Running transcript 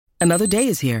Another day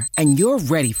is here, and you're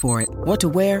ready for it. What to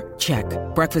wear? Check.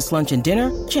 Breakfast, lunch, and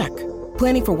dinner? Check.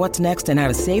 Planning for what's next and how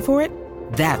to save for it?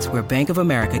 That's where Bank of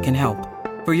America can help.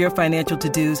 For your financial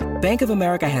to-dos, Bank of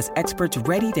America has experts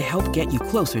ready to help get you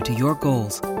closer to your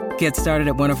goals. Get started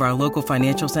at one of our local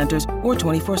financial centers or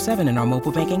 24/7 in our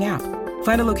mobile banking app.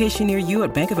 Find a location near you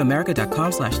at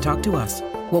bankofamerica.com/talktous.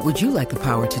 What would you like the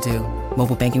power to do?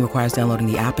 Mobile banking requires downloading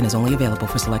the app and is only available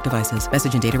for select devices.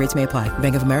 Message and data rates may apply.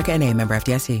 Bank of America N.A., member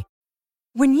FDIC.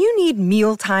 When you need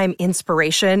mealtime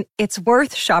inspiration, it's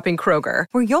worth shopping Kroger,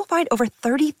 where you'll find over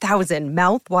 30,000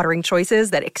 mouth-watering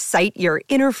choices that excite your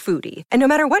inner foodie. And no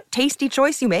matter what tasty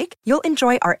choice you make, you'll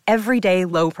enjoy our everyday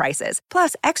low prices,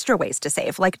 plus extra ways to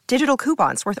save, like digital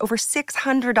coupons worth over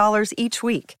 $600 each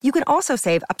week. You can also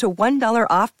save up to $1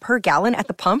 off per gallon at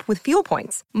the pump with fuel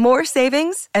points. More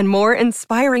savings and more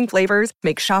inspiring flavors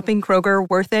make shopping Kroger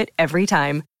worth it every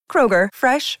time. Kroger,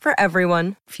 fresh for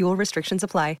everyone. Fuel restrictions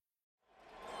apply.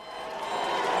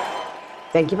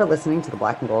 Thank you for listening to the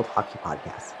Black and Gold Hockey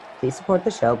Podcast. Please support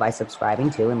the show by subscribing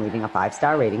to and leaving a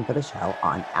 5-star rating for the show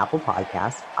on Apple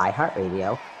Podcasts,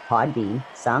 iHeartRadio, Podbean,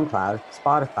 SoundCloud,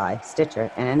 Spotify, Stitcher,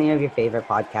 and any of your favorite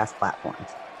podcast platforms.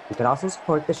 You can also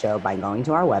support the show by going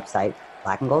to our website,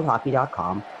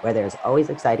 blackandgoldhockey.com, where there's always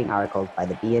exciting articles by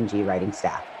the B&G writing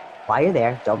staff. While you're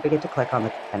there, don't forget to click on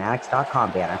the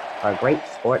fanatics.com banner for a great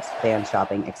sports fan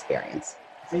shopping experience.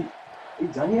 Hey, are you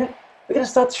done yet? We gotta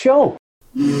start the show.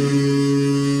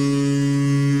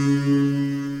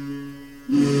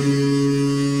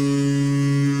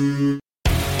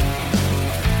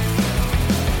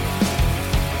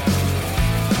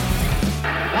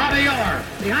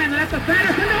 Behind the net to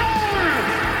Sanderson, Orr!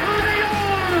 Bobby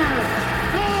Orr!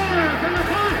 Orr from the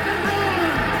Boston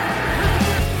Bruins!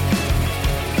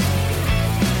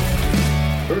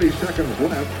 30 seconds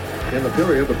left in the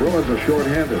period. The Bruins are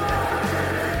shorthanded.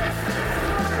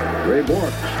 Ray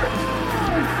Bourque.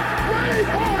 Ray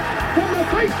Bourque from the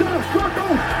face-off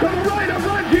circle to the right of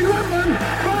Reggie Whitman.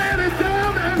 Fired it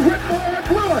down and Whitmore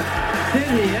blew it. Did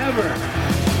he ever?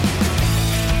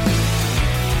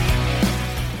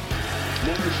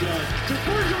 To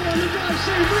Bergeron on the drive,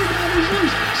 save, rebound, he's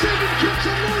loose. Sagan kicks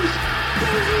him loose.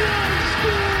 Bergeron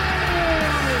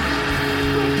scores!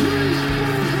 Patrice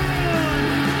Bergeron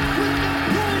with the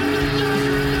point of the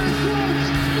dagger in their throats.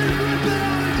 They rip it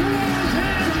out of Toronto's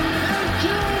hands and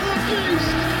kill the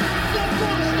beast. The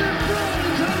Boston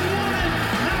Bruins have won it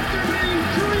after being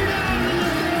 3 down in the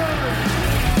third.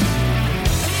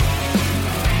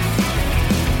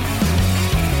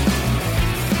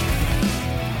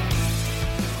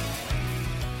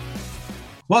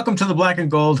 Welcome to the Black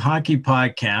and Gold Hockey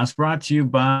Podcast, brought to you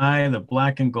by the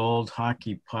Black and Gold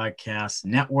Hockey Podcast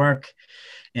Network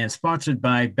and sponsored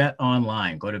by Bet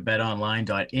Online. Go to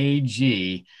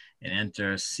betonline.ag and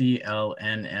enter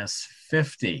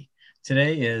CLNS50.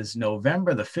 Today is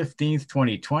November the 15th,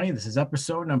 2020. This is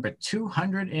episode number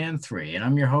 203, and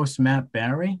I'm your host, Matt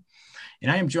Barry. And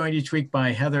I am joined each week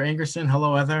by Heather Ingerson.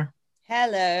 Hello, Heather.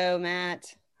 Hello,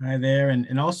 Matt. Hi there.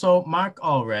 And also Mark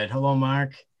Allred. Hello,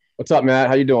 Mark. What's up, Matt?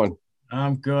 How you doing?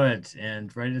 I'm good and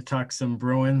ready to talk some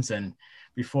Bruins. And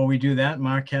before we do that,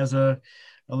 Mark has a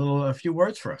few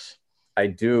words for us. I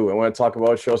do. I want to talk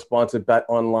about show sponsored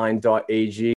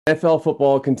betonline.ag. NFL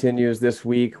football continues this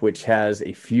week, which has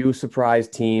a few surprise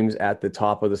teams at the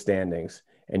top of the standings.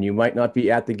 And you might not be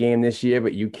at the game this year,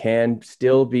 but you can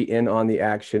still be in on the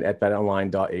action at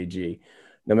betonline.ag.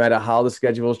 No matter how the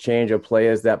schedules change or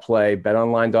players that play,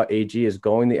 betonline.ag is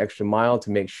going the extra mile to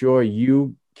make sure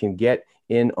you can get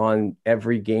in on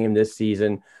every game this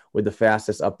season with the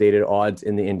fastest updated odds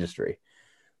in the industry.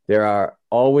 There are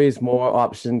always more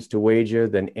options to wager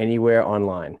than anywhere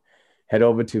online. Head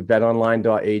over to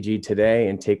betonline.ag today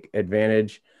and take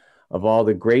advantage of all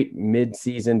the great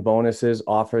mid-season bonuses,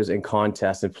 offers, and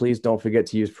contests. And please don't forget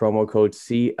to use promo code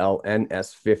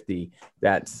CLNS50.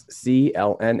 That's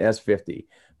CLNS50.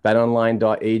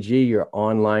 betonline.ag, your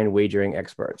online wagering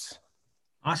experts.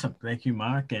 Awesome. Thank you,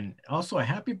 Mark. And also a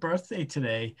happy birthday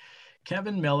today.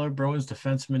 Kevin Miller, Bruins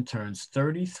defenseman, turns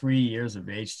 33 years of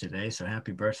age today. So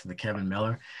happy birthday to Kevin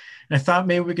Miller. And I thought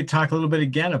maybe we could talk a little bit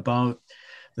again about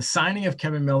the signing of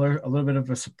Kevin Miller, a little bit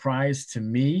of a surprise to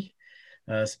me,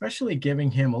 especially giving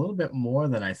him a little bit more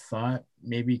than I thought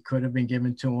maybe could have been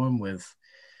given to him, with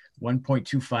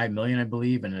 $1.25 million, I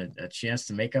believe, and a chance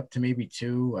to make up to maybe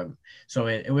 $2 million. So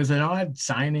it was an odd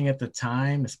signing at the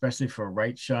time, especially for a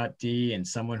right shot D and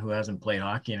someone who hasn't played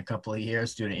hockey in a couple of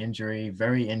years due to injury,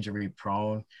 very injury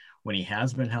prone. When he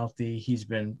has been healthy, he's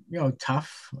been,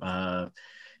 tough.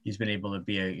 he's been able to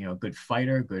be a good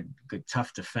fighter, good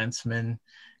tough defenseman.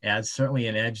 Adds certainly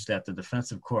an edge that the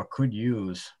defensive core could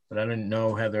use. But I don't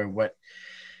know, Heather, what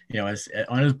as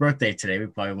on his birthday today, we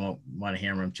probably won't want to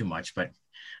hammer him too much. But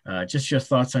just your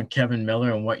thoughts on Kevin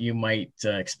Miller and what you might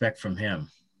expect from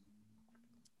him.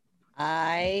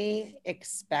 I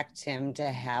expect him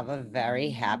to have a very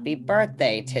happy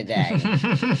birthday today.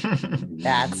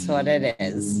 That's what it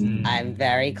is. I'm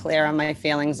very clear on my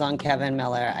feelings on Kevin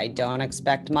Miller. I don't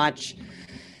expect much.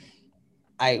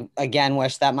 I, again,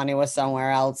 wish that money was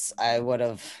somewhere else. I would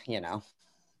have,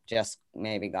 just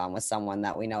maybe gone with someone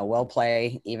that we know will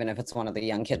play, even if it's one of the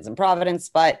young kids in Providence.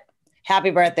 But happy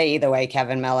birthday either way,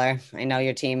 Kevin Miller. I know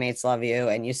your teammates love you,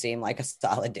 and you seem like a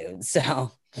solid dude.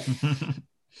 So,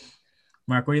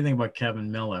 Mark, what do you think about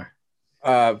Kevin Miller?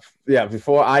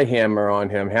 Before I hammer on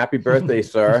him, happy birthday,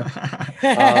 sir.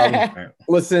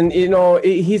 Listen,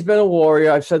 he's been a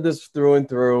warrior. I've said this through and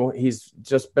through. He's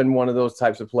just been one of those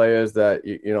types of players that,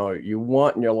 you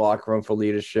want in your locker room for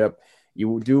leadership.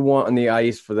 You do want on the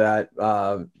ice for that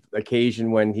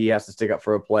occasion when he has to stick up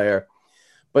for a player.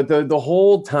 But the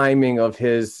whole timing of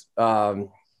his,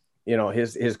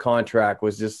 his contract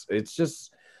was it's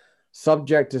just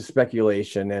subject to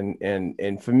speculation.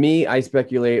 And for me, I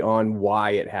speculate on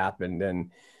why it happened.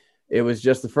 And it was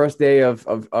just the first day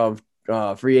of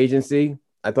free agency.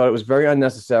 I thought it was very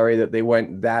unnecessary that they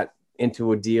went that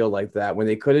into a deal like that when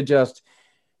they could have just,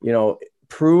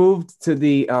 proved to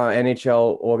the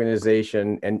NHL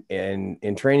organization and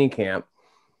in training camp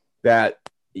that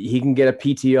he can get a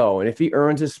PTO. And if he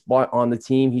earns his spot on the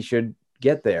team, he should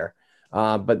get there.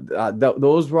 But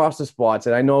those roster spots,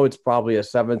 and I know it's probably a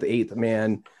 7th, 8th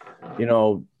man,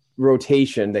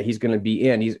 rotation that he's going to be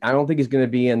in. I don't think he's going to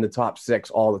be in the top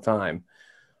 6 all the time.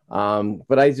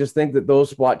 But I just think that those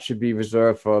spots should be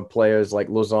reserved for players like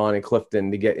Lauzon and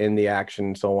Clifton to get in the action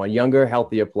and so on. Younger,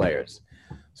 healthier players.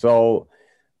 So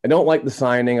I don't like the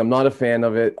signing. I'm not a fan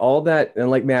of it. All that,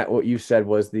 and like Matt, what you said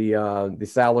was the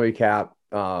salary cap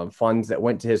funds that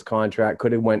went to his contract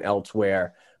could have went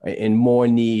elsewhere in more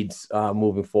needs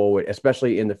moving forward,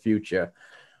 especially in the future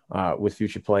with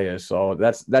future players. So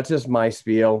that's just my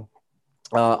spiel.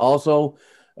 Also,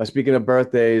 speaking of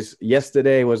birthdays,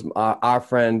 yesterday was our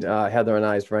friend, Heather and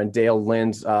I's friend, Dale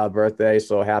Lynn's birthday.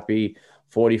 So happy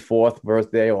 44th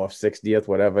birthday or 60th,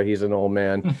 whatever. He's an old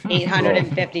man.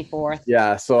 854th.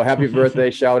 Yeah. So happy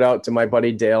birthday. Shout out to my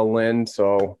buddy, Dale Lynn.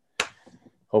 So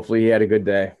hopefully he had a good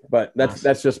day, but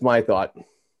that's just my thought.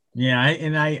 Yeah.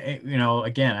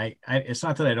 Again, it's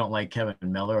not that I don't like Kevin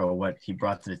Miller or what he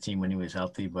brought to the team when he was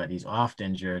healthy, but he's oft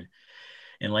injured.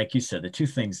 And like you said, the two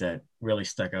things that really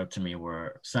stuck out to me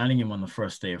were signing him on the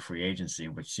first day of free agency,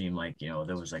 which seemed like, there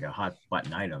was like a hot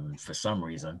button item for some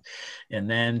reason. And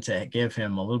then to give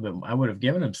him a little bit, I would have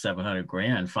given him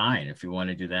 $700,000. Fine. If you want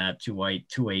to do that,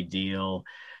 two-way deal,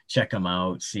 check him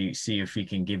out, see if he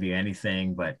can give you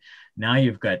anything. But now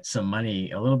you've got some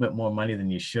money, a little bit more money than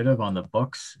you should have on the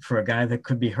books for a guy that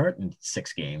could be hurt in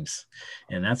 6 games.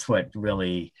 And that's what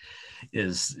really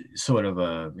is sort of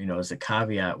as a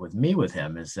caveat with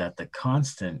him is that the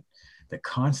constant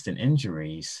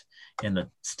injuries and the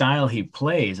style he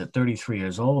plays at 33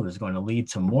 years old is going to lead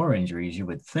to more injuries, you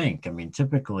would think. I mean,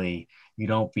 typically you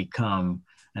don't become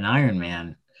an Iron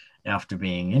Man after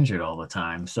being injured all the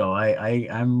time. So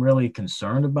I'm really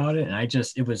concerned about it. And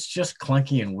it was just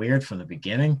clunky and weird from the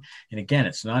beginning. And again,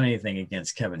 it's not anything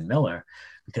against Kevin Miller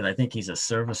because I think he's a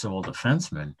serviceable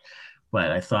defenseman. But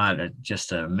I thought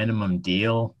just a minimum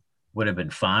deal would have been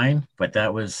fine. But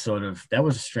that was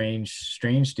a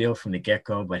strange deal from the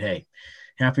get-go. But hey,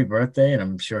 happy birthday. And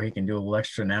I'm sure he can do a little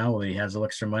extra now when he has a little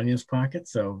extra money in his pocket.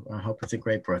 So I hope it's a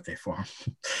great birthday for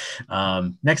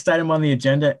him. Next item on the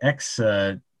agenda,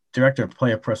 Director of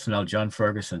Player Personnel John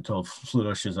Ferguson told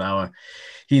Fluto Shizawa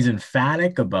he's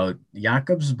emphatic about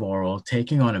Jakob Zboril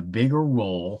taking on a bigger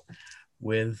role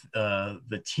with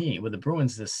the team, with the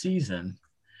Bruins this season.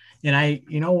 And I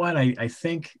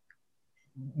think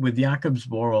with Jakob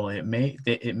Zboril,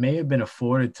 it may have been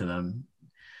afforded to them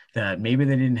that maybe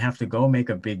they didn't have to go make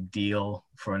a big deal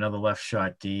for another left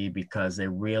shot D because they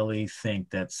really think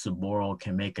that Zboril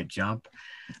can make a jump.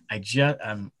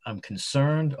 I'm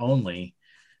concerned only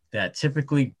that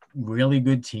typically really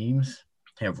good teams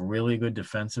have really good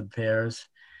defensive pairs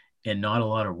and not a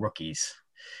lot of rookies.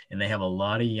 And they have a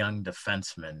lot of young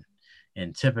defensemen.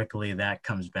 And typically that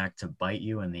comes back to bite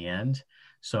you in the end.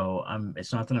 So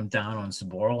it's not that I'm down on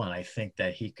Zboril, and I think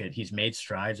that he's made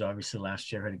strides. Obviously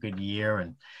last year had a good year,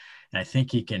 and I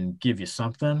think he can give you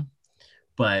something,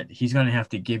 but he's going to have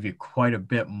to give you quite a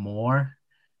bit more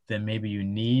than maybe you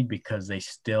need, because they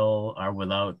still are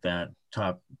without that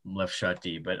top left shot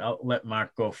D. But I'll let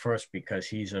Mark go first because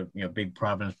he's a big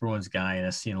Providence Bruins guy and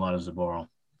has seen a lot of Zaboral.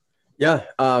 Yeah,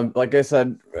 like I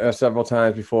said several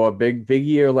times before, big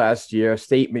year last year,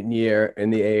 statement year in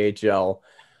the AHL.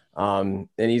 And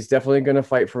he's definitely going to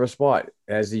fight for a spot,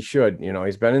 as he should.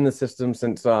 He's been in the system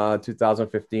since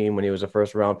 2015 when he was a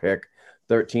first round pick,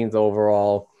 13th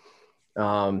overall.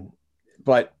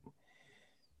 But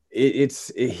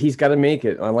he's got to make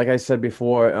it. Like I said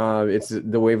before, it's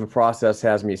the waiver process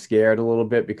has me scared a little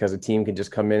bit because a team can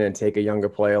just come in and take a younger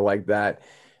player like that.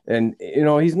 And,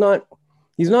 he's not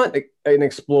an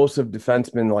explosive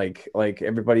defenseman like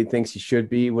everybody thinks he should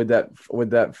be with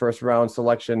that first round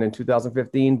selection in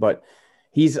 2015, but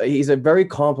he's a very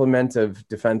complimentive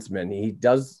defenseman. He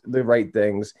does the right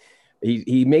things.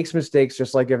 He makes mistakes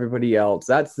just like everybody else.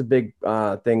 That's the big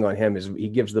thing on him, is he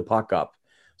gives the puck up.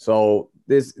 So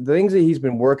there's the things that he's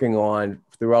been working on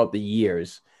throughout the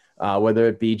years, whether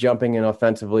it be jumping in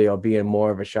offensively or being more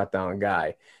of a shutdown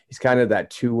guy. He's kind of that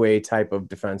two-way type of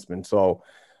defenseman. So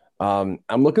I'm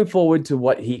looking forward to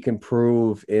what he can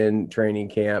prove in training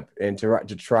camp and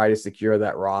to try to secure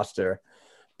that roster.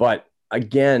 But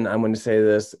again, I'm going to say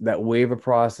this, that waiver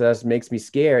process makes me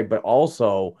scared, but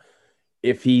also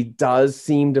if he does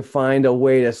seem to find a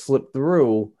way to slip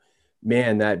through,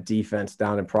 man, that defense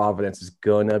down in Providence is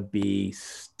going to be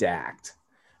stacked.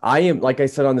 I am, like I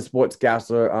said on the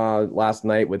Sportscaster last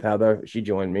night with Heather, she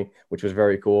joined me, which was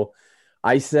very cool.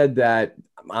 I said that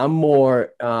I'm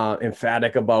more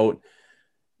emphatic about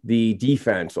the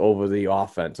defense over the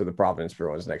offense of the Providence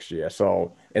Bruins next year.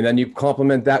 So, and then you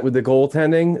complement that with the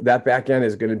goaltending, that back end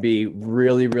is going to be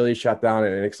really, really shut down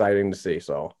and exciting to see.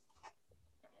 So,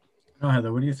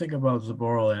 Heather, what do you think about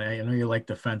Zaboral? And I know you like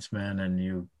defensemen and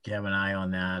you have an eye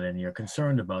on that and you're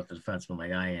concerned about the defenseman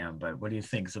like I am, but what do you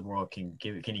think Zaboral can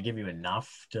give? Can he give you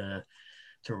enough to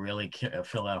really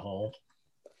fill that hole?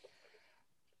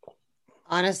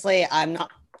 Honestly, I'm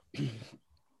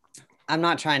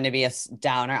not trying to be a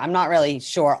downer. I'm not really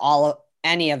sure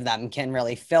any of them can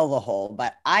really fill the hole,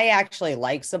 but I actually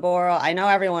like Zaboral. I know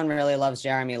everyone really loves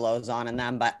Jeremy Lozon and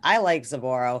them, but I like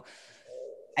Zaboral.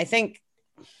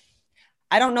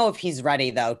 I don't know if he's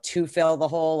ready though to fill the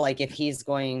hole. Like if he's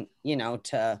going,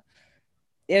 it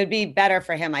would be better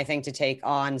for him, I think, to take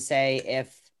on, say,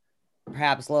 if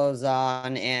perhaps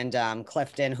Lozon and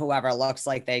Clifton, whoever looks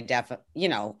like they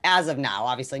as of now,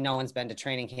 obviously no one's been to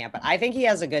training camp, but I think he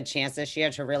has a good chance this year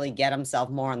to really get himself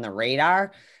more on the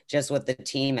radar just with the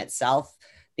team itself,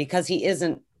 because he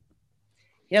doesn't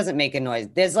make a noise.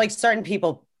 There's like certain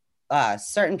people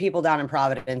down in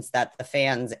Providence that the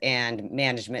fans and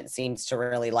management seems to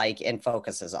really like and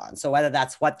focuses on. So whether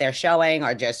that's what they're showing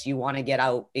or just you want to get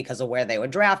out because of where they were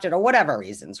drafted or whatever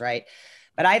reasons, right?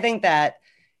 But I think that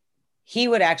he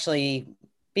would actually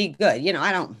be good.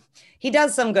 He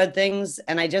does some good things.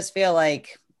 And I just feel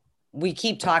like we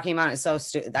keep talking about it. So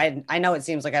I know it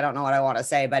seems like I don't know what I want to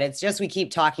say, but it's just, we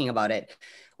keep talking about it.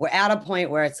 We're at a point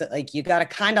where it's like, you got to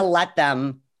kind of let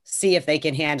them see if they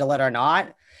can handle it or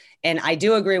not. And I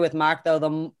do agree with Mark,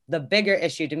 though. The bigger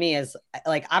issue to me is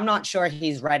like, I'm not sure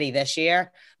he's ready this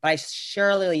year, but I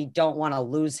surely don't want to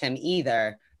lose him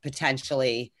either,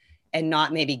 potentially, and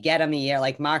not maybe get him a year.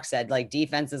 Like Mark said, like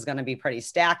defense is going to be pretty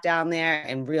stacked down there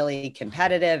and really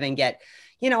competitive and get,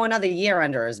 another year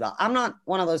under his belt. I'm not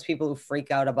one of those people who freak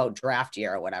out about draft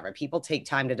year or whatever. People take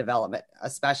time to develop it,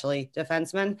 especially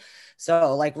defensemen.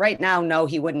 So like right now, no,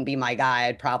 he wouldn't be my guy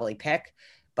I'd probably pick.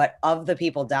 But of the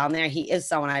people down there, he is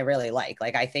someone I really like.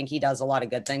 Like, I think he does a lot of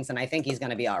good things and I think he's going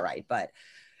to be all right. But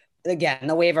again,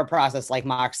 the waiver process, like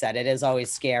Mark said, it is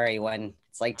always scary when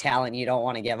it's like talent you don't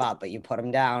want to give up, but you put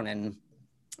them down. And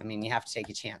I mean, you have to take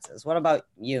your chances. What about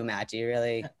you, Matt? Do you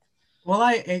really? Well,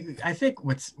 I think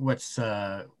what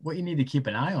you need to keep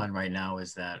an eye on right now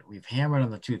is that we've hammered on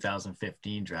the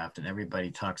 2015 draft and everybody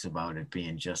talks about it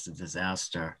being just a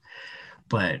disaster.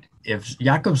 But if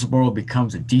Jakub Zaboral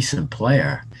becomes a decent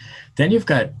player, then you've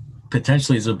got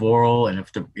potentially Zaboral, and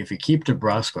if you keep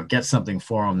DeBrusk or get something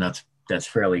for him that's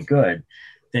fairly good,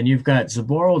 then you've got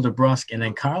Zaboral, DeBrusk, and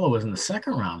then Carlo was in the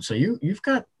second round. So you've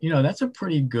got that's a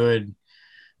pretty good.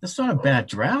 That's not a bad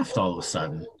draft all of a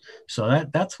sudden. So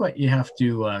that's what you have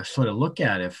to sort of look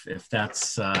at if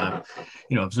that's if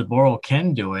Zaboral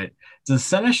can do it. The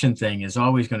Senyshyn thing is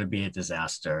always going to be a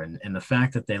disaster, and the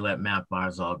fact that they let Matt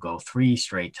Barzal go 3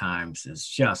 straight times is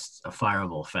just a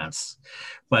fireable offense.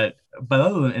 But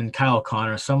other than Kyle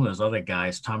Connor, some of those other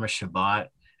guys, Thomas Chabot,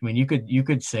 I mean, you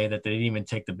could say that they didn't even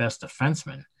take the best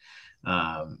defenseman,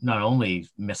 not only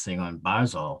missing on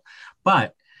Barzal,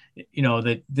 but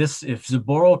that this, if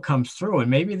Zaboral comes through, and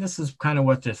maybe this is kind of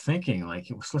what they're thinking, like,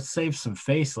 let's save some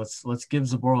face. Let's give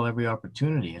Zaboral every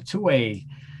opportunity. A two-way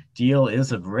deal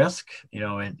is a risk,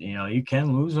 and you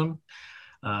can lose him.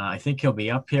 I think he'll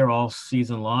be up here all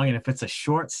season long. And if it's a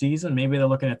short season, maybe they're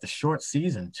looking at the short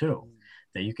season too,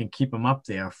 that you can keep him up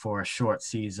there for a short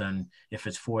season if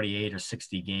it's 48 or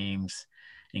 60 games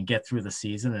and get through the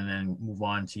season and then move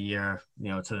on to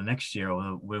to the next year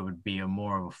where it would be a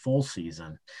more of a full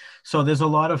season. So there's a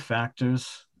lot of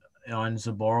factors on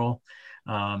Zaboral.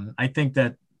 I think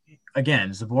that, again,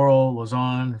 Zaboral was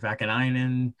on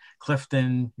Vakanainen,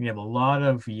 Clifton. We have a lot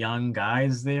of young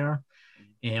guys there.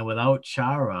 And without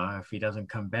Chara, if he doesn't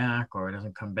come back, or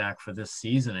doesn't come back for this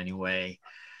season anyway,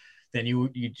 then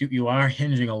you are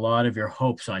hinging a lot of your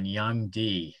hopes on young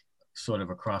D sort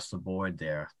of across the board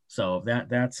there. So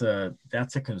that's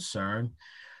a concern.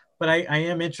 But I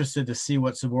am interested to see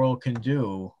what Zaboral can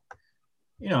do,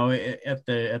 at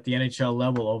the NHL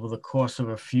level over the course of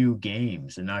a few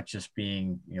games, and not just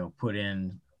being, put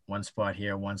in one spot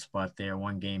here, one spot there,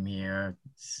 one game here,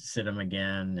 sit him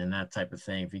again, and that type of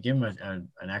thing. If you give him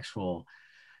an actual,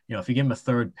 if you give him a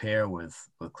third pair with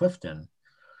Clifton,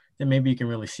 then maybe you can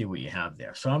really see what you have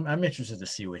there. So I'm interested to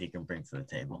see what he can bring to the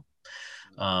table.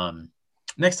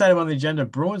 Next item on the agenda,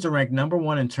 Bruins are ranked number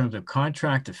 1 in terms of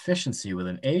contract efficiency with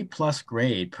an A+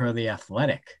 grade per The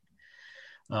Athletic.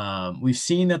 We've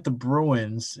seen that the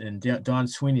Bruins, and Don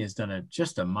Sweeney has done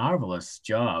just a marvelous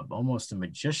job, almost a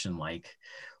magician-like,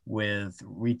 with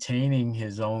retaining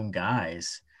his own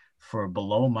guys for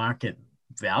below market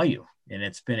value. And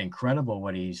it's been incredible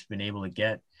what he's been able to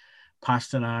get.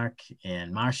 Pasternak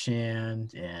and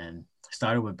Marchand, and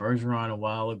started with Bergeron a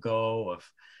while ago,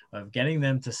 of getting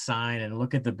them to sign and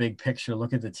look at the big picture,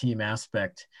 look at the team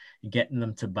aspect, and getting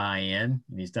them to buy in.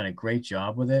 And he's done a great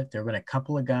job with it. There have been a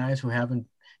couple of guys who haven't,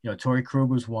 Torrey Krug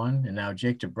was one, and now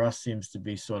Jake DeBrusk seems to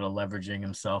be sort of leveraging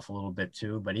himself a little bit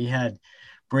too. But he had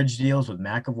bridge deals with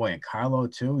McAvoy and Carlo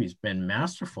too. He's been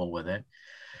masterful with it.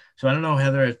 So I don't know,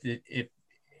 Heather,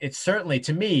 it's certainly,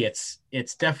 to me,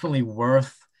 it's definitely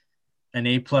worth an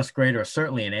A+ grade, or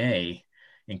certainly an A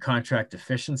in contract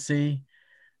efficiency.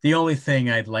 The only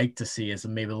thing I'd like to see is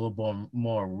maybe a little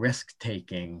more risk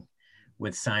taking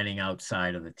with signing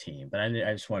outside of the team. But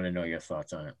I just want to know your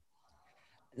thoughts on it.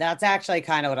 That's actually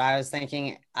kind of what I was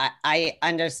thinking. I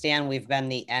understand we've been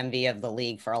the envy of the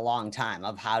league for a long time,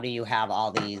 of how do you have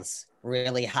all these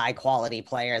really high quality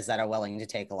players that are willing to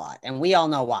take a lot. And we all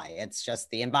know why. It's just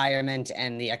the environment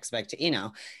and the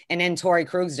and in Torrey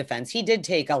Krug's defense, he did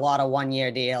take a lot of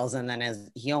 1-year deals, and then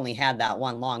he only had that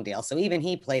one long deal. So even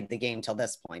he played the game till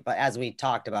this point. But as we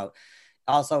talked about,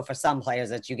 also for some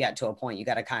players that you get to a point, you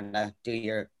got to kind of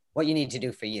do what you need to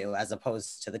do for you as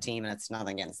opposed to the team. And it's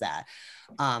nothing against that.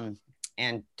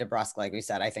 And DeBrusk, like we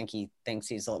said, I think he thinks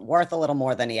he's worth a little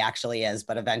more than he actually is,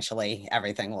 but eventually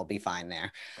everything will be fine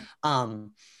there.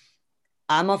 I'm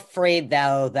afraid,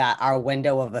 though, that our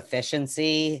window of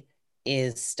efficiency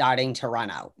is starting to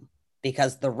run out,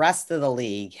 because the rest of the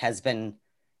league has been,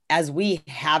 as we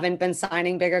haven't been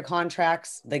signing bigger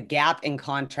contracts, the gap in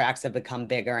contracts have become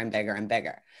bigger and bigger and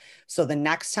bigger. So the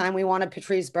next time we want a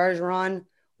Patrice Bergeron,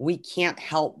 we can't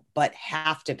help but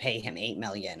have to pay him $8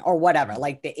 million or whatever.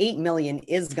 Like, the $8 million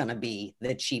is going to be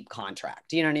the cheap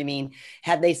contract. You know what I mean?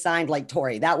 Had they signed like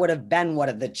Torrey, that would have been one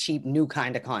of the cheap new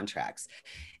kind of contracts.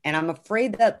 And I'm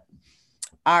afraid that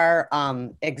our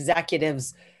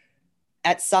executives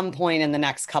at some point in the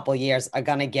next couple of years are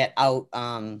going to get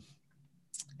outplayed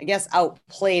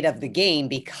of the game,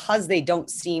 because they don't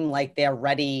seem like they're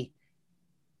ready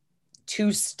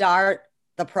to start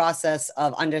the process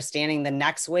of understanding the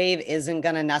next wave isn't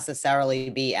going to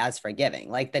necessarily be as forgiving.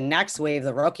 Like, the next wave,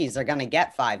 the rookies are going to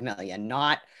get $5 million,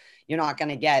 you're not going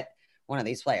to get one of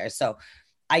these players. So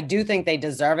I do think they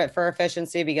deserve it for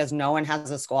efficiency, because no one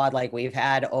has a squad like we've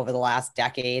had over the last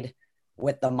decade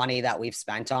with the money that we've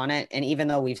spent on it. And even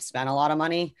though we've spent a lot of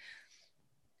money,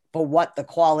 but what the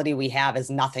quality we have is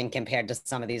nothing compared to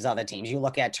some of these other teams. You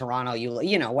look at Toronto,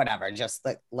 whatever, just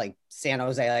like San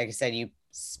Jose, like I said, you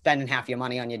spending half your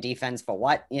money on your defense for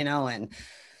what, and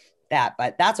that.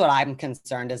 But that's what I'm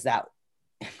concerned, is that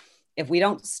if we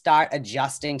don't start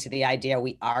adjusting to the idea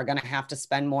we are going to have to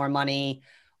spend more money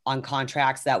on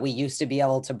contracts that we used to be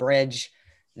able to bridge,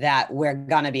 that we're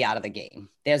going to be out of the game.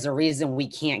 There's a reason we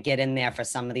can't get in there for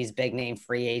some of these big name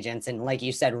free agents. And like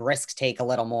you said, risks take a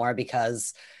little more,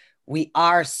 because we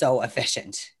are so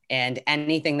efficient, and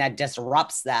anything that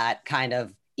disrupts that kind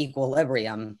of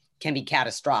equilibrium can be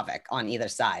catastrophic on either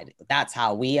side. That's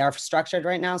how we are structured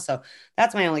right now. So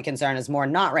that's my only concern, is more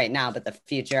not right now, but the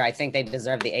future. I think they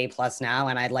deserve the A+ now,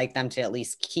 and I'd like them to at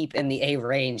least keep in the A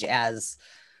range as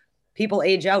people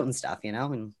age out and stuff,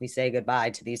 and we say goodbye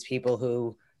to these people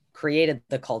who created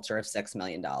the culture of $6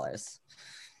 million.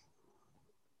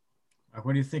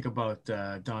 What do you think about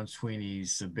Don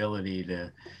Sweeney's ability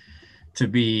to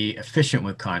be efficient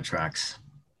with contracts?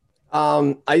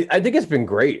 I think it's been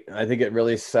great. I think it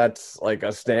really sets like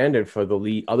a standard for the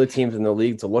league, other teams in the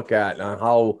league to look at on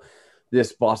how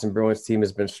this Boston Bruins team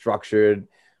has been structured.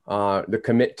 The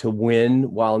commit to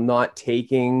win while not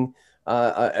taking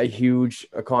a huge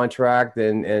contract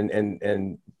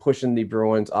and pushing the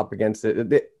Bruins up against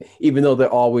it, even though they're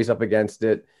always up against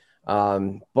it.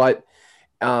 But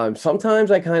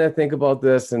sometimes I kind of think about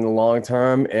this in the long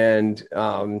term and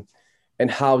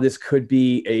how this could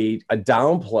be a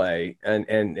downplay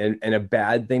and a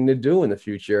bad thing to do in the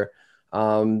future.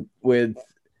 I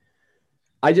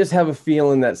just have a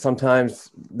feeling that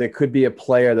sometimes there could be a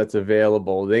player that's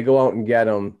available. They go out and get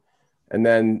him, and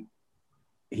then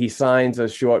he signs a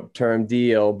short-term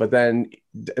deal, but then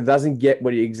doesn't get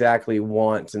what he exactly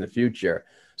wants in the future.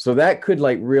 So that could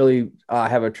like really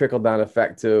have a trickle-down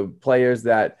effect to players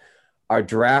that are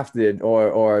drafted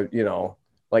or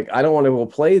like, I don't want to go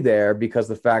play there because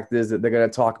the fact is that they're going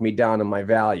to talk me down on my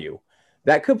value.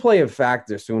 That could play a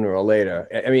factor sooner or later.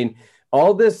 I mean,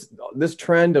 all this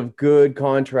trend of good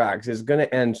contracts is going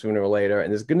to end sooner or later,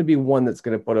 and there's going to be one that's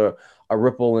going to put a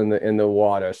ripple in the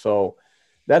water. So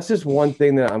that's just one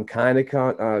thing that I'm kind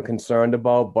of concerned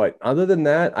about. But other than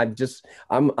that,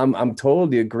 I'm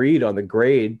totally agreed on the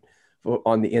grade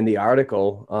in the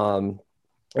article,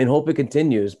 and hope it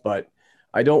continues. But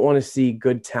I don't want to see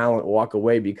good talent walk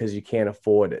away because you can't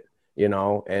afford it,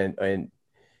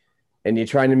 and you're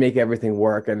trying to make everything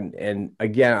work. And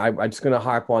again, I'm just going to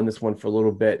harp on this one for a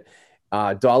little bit.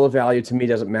 Dollar value to me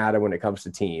doesn't matter when it comes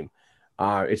to team.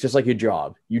 It's just like your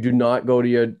job. You do not go to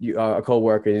your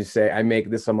coworker and you say, I make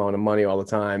this amount of money all the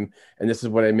time, and this is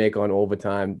what I make on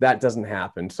overtime. That doesn't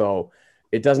happen. So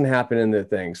it doesn't happen in the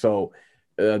thing. So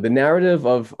the narrative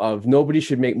of nobody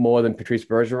should make more than Patrice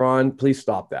Bergeron, please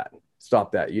stop that.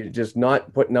 Stop that. You're just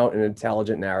not putting out an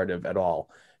intelligent narrative at all.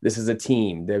 This is a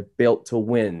team. They're built to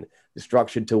win. They're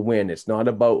structured to win. It's not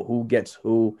about who gets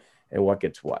who and what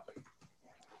gets what.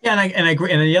 Yeah, and I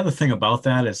agree. And the other thing about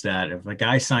that is that if a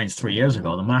guy signs 3 years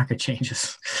ago, the market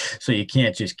changes. So you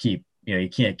can't just keep, you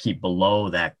can't keep below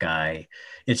that guy.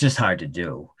 It's just hard to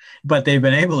do. But they've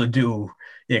been able to do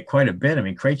it quite a bit. I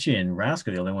mean, Krejci and Rask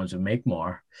are the only ones who make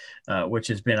more, which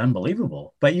has been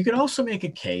unbelievable. But you could also make a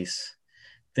case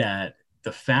that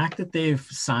the fact that they've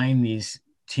signed these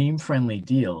team-friendly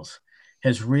deals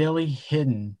has really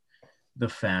hidden the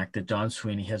fact that Don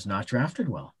Sweeney has not drafted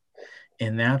well.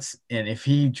 And if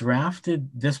he drafted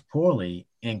this poorly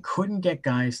and couldn't get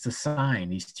guys to sign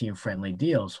these team-friendly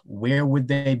deals, where would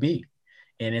they be?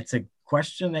 And it's a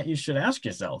question that you should ask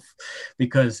yourself,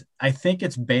 because I think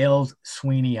it's bailed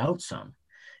Sweeney out some,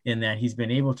 in that he's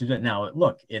been able to do it. Now,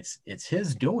 look, it's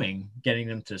his doing, getting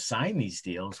them to sign these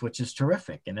deals, which is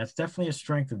terrific. And that's definitely a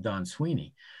strength of Don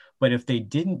Sweeney. But if they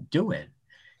didn't do it,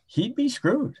 he'd be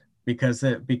screwed because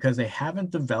they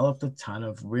haven't developed a ton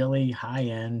of really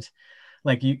high-end.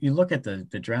 Like you look at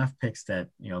the draft picks that,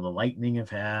 the Lightning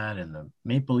have had and the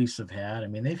Maple Leafs have had. I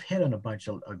mean, they've hit on a bunch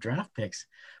of draft picks.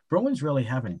 Bruins really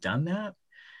haven't done that.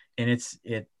 And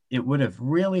it would have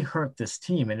really hurt this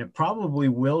team, and it probably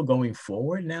will going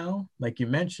forward now. Like you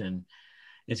mentioned,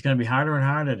 it's going to be harder and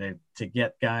harder to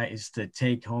get guys to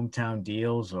take hometown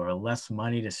deals or less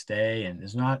money to stay. And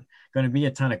there's not going to be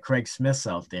a ton of Craig Smiths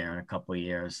out there in a couple of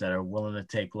years that are willing to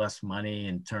take less money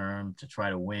in term to try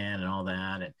to win and all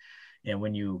that. And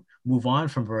when you move on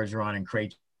from Bergeron and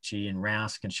Krejci and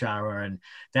Rask and Chara, and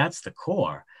that's the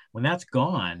core. When that's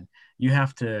gone, you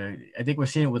have to, I think we're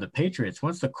seeing it with the Patriots.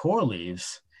 Once the core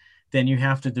leaves, then you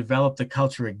have to develop the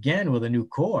culture again with a new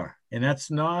core. And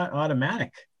that's not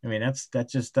automatic. I mean, that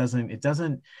just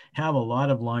doesn't have a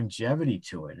lot of longevity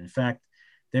to it. In fact,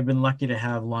 they've been lucky to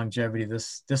have longevity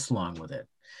this long with it.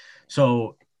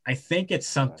 So I think it's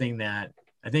something that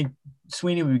I think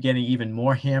Sweeney would be getting even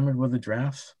more hammered with the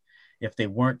drafts if they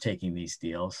weren't taking these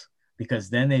deals,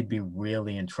 because then they'd be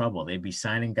really in trouble. They'd be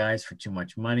signing guys for too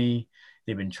much money.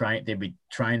 They'd be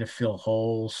trying to fill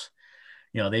holes.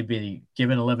 They'd be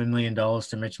giving $11 million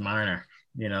to Mitch Marner,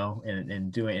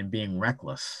 and being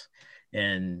reckless.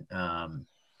 And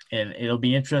it'll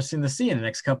be interesting to see in the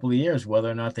next couple of years whether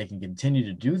or not they can continue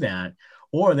to do that,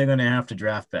 or they're going to have to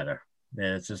draft better.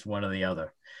 It's just one or the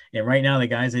other. And right now, the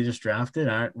guys they just drafted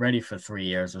aren't ready for 3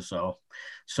 years or so.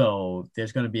 So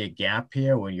there's going to be a gap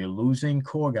here where you're losing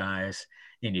core guys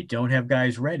and you don't have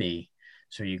guys ready.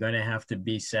 So you're going to have to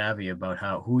be savvy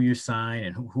about who you sign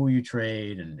and who you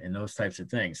trade and those types of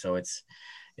things. So it's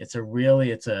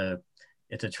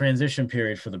a transition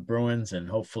period for the Bruins, and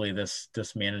hopefully this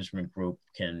management group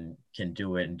can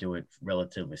do it and do it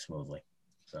relatively smoothly.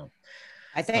 So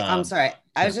I think, I'm sorry.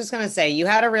 I was just going to say, you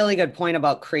had a really good point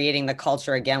about creating the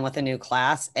culture again with a new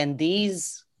class, and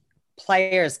these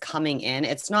players coming in,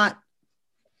 it's not,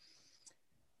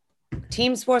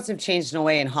 team sports have changed in a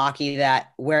way in hockey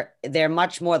that where they're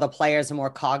much more, the players are more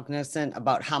cognizant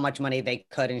about how much money they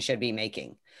could and should be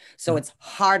making. So it's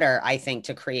harder, I think,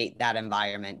 to create that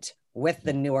environment with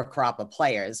the newer crop of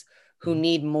players who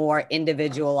need more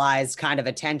individualized kind of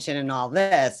attention and all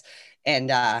this. And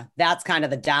that's kind of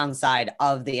the downside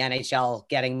of the NHL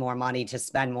getting more money to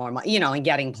spend more money, and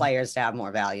getting players to have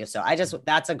more value. So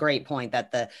that's a great point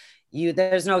that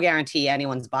there's no guarantee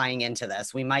anyone's buying into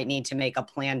this. We might need to make a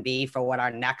plan B for what our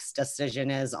next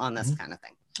decision is on this kind of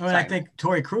thing. I think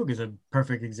Torrey Krug is a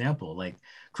perfect example. Like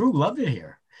Krug loved it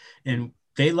here and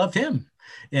they loved him.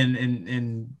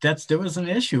 And there was an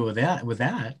issue with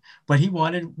that, but he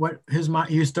wanted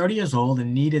he was 30 years old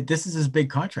and this is his big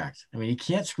contract. I mean, he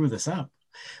can't screw this up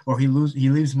or he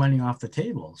leaves money off the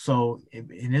table. So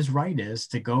and his right is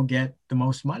to go get the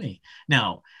most money.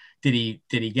 Now, did he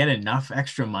get enough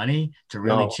extra money to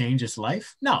really change his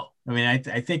life? No. I mean,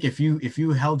 I think if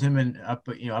you held him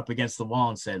up against the wall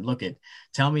and said, look,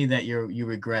 tell me that you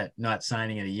regret not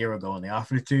signing it a year ago and they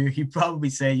offered it to you, he'd probably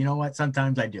say, you know what,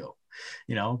 sometimes I do.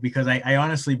 Because I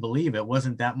honestly believe it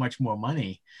wasn't that much more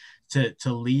money to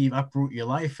uproot your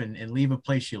life and leave a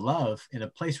place you love in a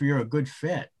place where you're a good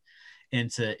fit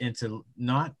and to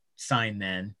not sign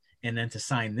then and then to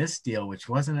sign this deal, which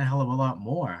wasn't a hell of a lot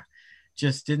more,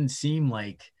 just didn't seem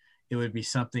like it would be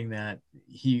something that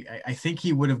I think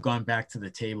he would have gone back to the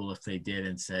table if they did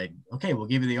and said, okay, we'll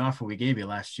give you the offer we gave you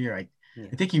last year. I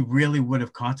think he really would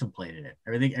have contemplated it. I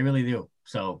really do.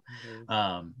 So,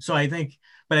 I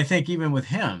think even with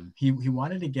him, he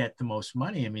wanted to get the most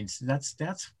money. I mean,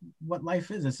 that's what life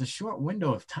is. It's a short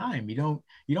window of time. You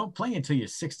don't play until you're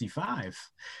 65.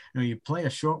 You play a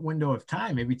short window of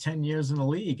time, maybe 10 years in the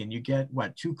league, and you get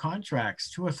 2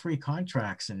 or 3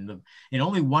 contracts, and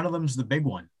only one of them's the big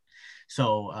one.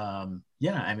 So, I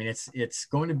mean, it's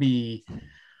going to be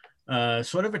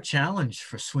sort of a challenge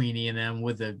for Sweeney and them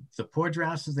with the poor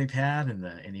drafts that they've had and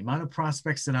the amount of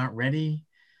prospects that aren't ready.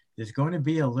 There's going to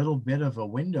be a little bit of a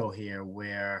window here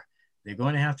where they're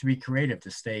going to have to be creative to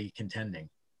stay contending.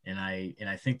 And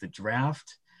I think the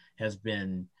draft hasn't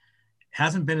been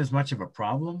as much of a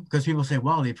problem because people say,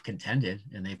 well, they've contended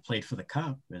and they've played for the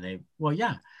cup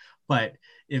but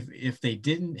if they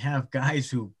didn't have guys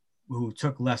who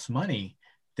took less money,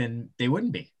 then they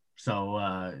wouldn't be. So,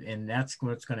 and that's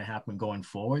what's going to happen going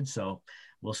forward. So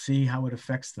we'll see how it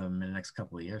affects them in the next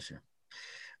couple of years here.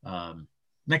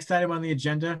 Next item on the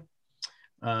agenda,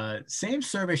 same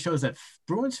survey shows that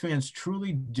Bruins fans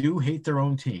truly do hate their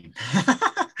own team.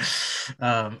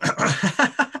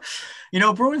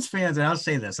 Bruins fans, and I'll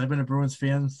say this, I've been a Bruins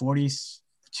fan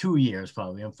 42 years,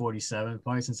 probably. I'm 47,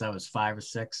 probably since I was 5 or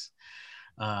 6.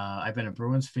 I've been a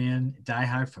Bruins fan,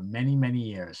 diehard for many, many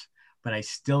years. But I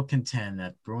still contend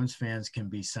that Bruins fans can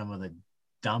be some of the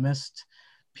dumbest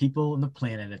people on the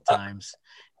planet at times.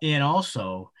 And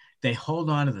also, they hold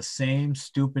on to the same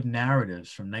stupid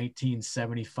narratives from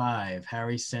 1975.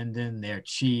 Harry Senden, they're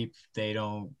cheap. They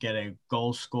don't get a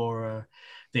goal scorer.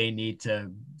 They need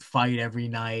to fight every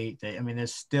night.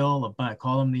 There's still I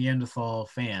call them Neanderthal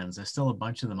fans. There's still a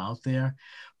bunch of them out there.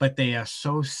 But they are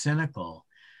so cynical,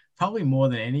 probably more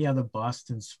than any other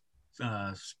Boston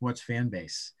sports fan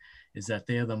base, is that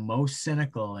they are the most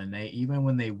cynical, and they, even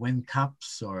when they win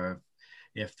cups or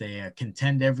if they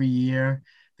contend every year,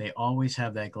 they always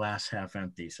have that glass half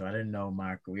empty. So I didn't know,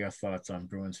 Mark, what your thoughts on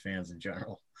Bruins fans in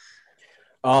general?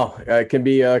 Oh, it can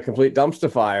be a complete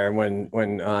dumpster fire when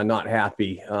not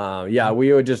happy.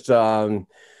 We are just a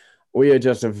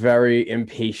very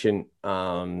impatient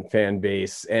fan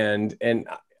base, and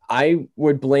I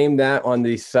would blame that on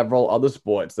the several other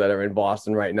sports that are in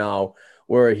Boston right now.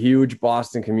 We're a huge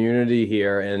Boston community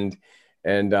here, and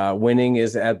winning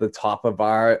is at the top of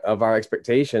our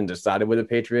expectations. It started with the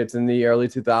Patriots in the early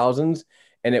 2000s,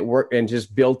 and it worked and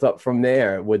just built up from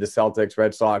there with the Celtics,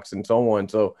 Red Sox, and so on.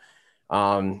 So,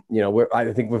 I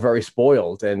think we're very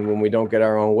spoiled, and when we don't get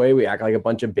our own way, we act like a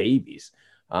bunch of babies.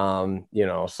 So I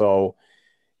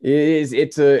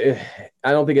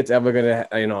don't think it's ever going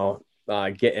to,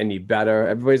 get any better.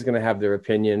 Everybody's going to have their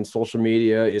opinion. Social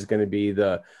media is going to be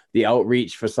the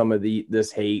outreach for some of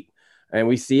this hate. And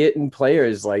we see it in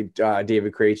players like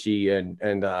David Krejci and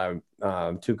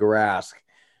Tuukka Rask,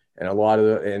 and a lot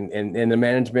of the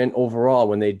management overall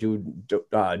when they do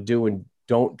and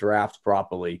don't draft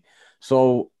properly.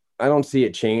 So I don't see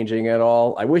it changing at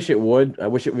all. I wish it would. I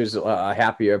wish it was a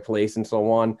happier place and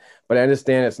so on. But I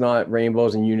understand it's not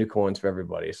rainbows and unicorns for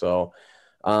everybody. So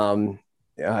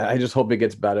I just hope it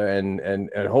gets better. And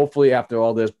hopefully after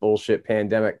all this bullshit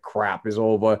pandemic crap is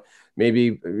over,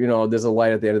 maybe, there's a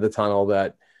light at the end of the tunnel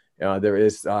that there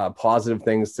is positive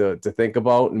things to think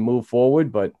about and move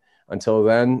forward. But until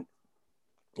then,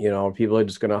 people are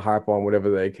just going to harp on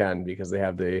whatever they can because they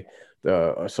have the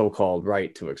so-called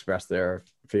right to express their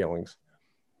feelings.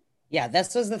 Yeah,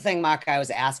 this was the thing, Mark, I was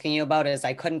asking you about is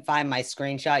I couldn't find my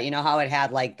screenshot. You know how it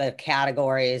had like the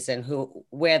categories and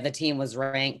where the team was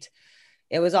ranked.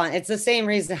 It's the same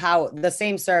reason how the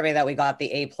same survey that we got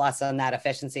the A+ on that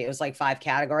efficiency. It was like 5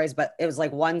 categories, but it was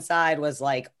like one side was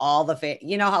like all the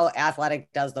how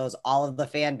Athletic does those, all of the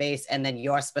fan base and then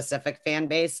your specific fan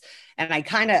base. And I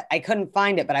couldn't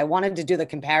find it, but I wanted to do the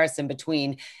comparison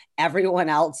between everyone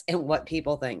else and what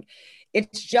people think.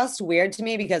 It's just weird to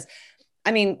me because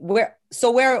we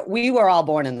were all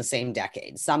born in the same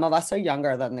decade. Some of us are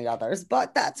younger than the others,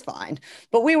 but that's fine.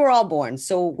 But we were all born.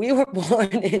 So we were born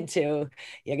into,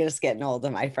 you're just getting older,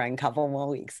 my friend, couple more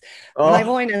weeks. Oh. My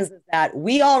point is that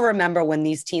we all remember when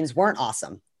these teams weren't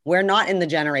awesome. We're not in the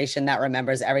generation that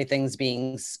remembers everything's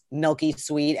being milky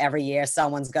sweet every year.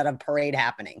 Someone's got a parade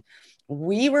happening.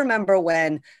 We remember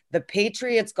when the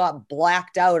Patriots got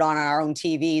blacked out on our own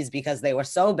TVs because they were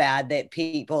so bad that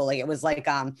people, like, it was like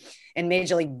in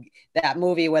Major League, that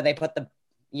movie where they put the,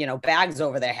 bags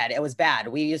over their head. It was bad.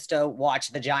 We used to watch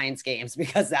the Giants games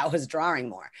because that was drawing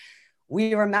more.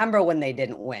 We remember when they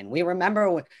didn't win. We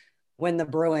remember when the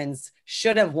Bruins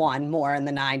should have won more in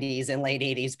the 90s and late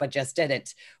 80s, but just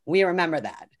didn't. We remember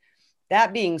that.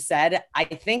 That being said, I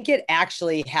think it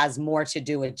actually has more to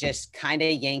do with just kind of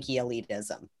Yankee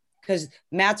elitism. Because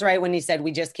Matt's right when he said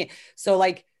we just can't. So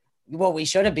we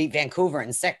should have beat Vancouver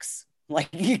in 6. Like,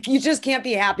 you just can't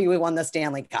be happy we won the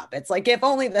Stanley Cup. It's like, if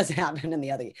only this happened in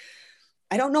the other.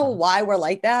 I don't know why we're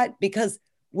like that, because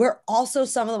we're also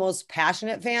some of the most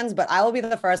passionate fans, but I will be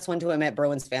the first one to admit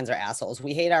Bruins fans are assholes.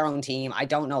 We hate our own team. I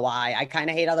don't know why. I kind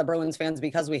of hate other Bruins fans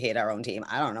because we hate our own team.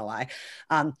 I don't know why.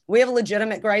 We have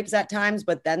legitimate gripes at times,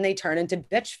 but then they turn into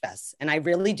bitch fests. And I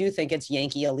really do think it's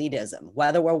Yankee elitism.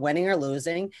 Whether we're winning or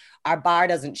losing, our bar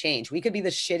doesn't change. We could be the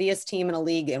shittiest team in a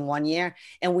league in one year,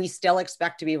 and we still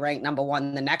expect to be ranked number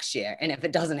 1 the next year. And if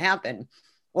it doesn't happen,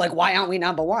 like, why aren't we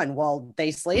number 1? Well,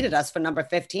 they slated us for number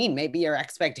 15. Maybe your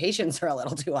expectations are a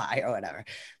little too high or whatever.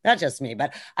 That's just me.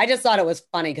 But I just thought it was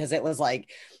funny because it was like,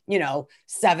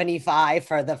 75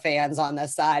 for the fans on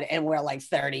this side, and we're like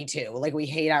 32. Like, we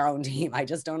hate our own team. I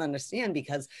just don't understand,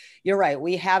 because you're right.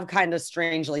 We have kind of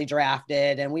strangely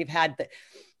drafted, and we've had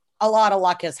a lot of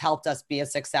luck has helped us be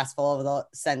as successful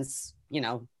since,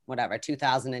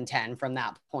 2010, from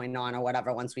that point on or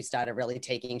whatever, once we started really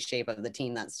taking shape of the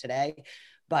team that's today.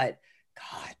 But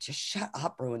God, just shut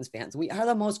up, Bruins fans. We are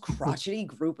the most crotchety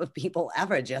group of people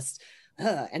ever.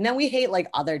 And then we hate like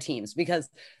other teams, because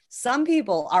some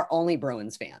people are only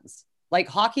Bruins fans. Like,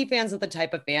 hockey fans are the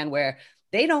type of fan where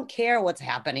they don't care what's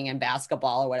happening in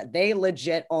basketball or what. They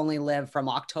legit only live from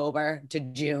October to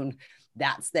June.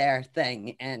 That's their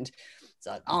thing. And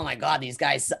so, oh my God, these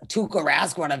guys, Tuukka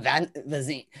Rask won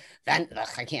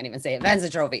I can't even say it. Vezina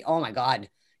Trophy. Oh my God,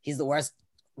 he's the worst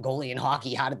goalie in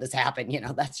hockey. How did this happen?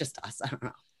 that's just us. I don't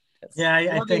know.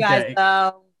 I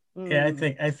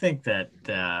think that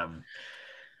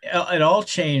it all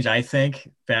changed, I think,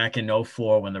 back in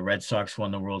 2004 when the Red Sox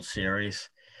won the World Series,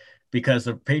 because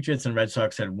the Patriots and Red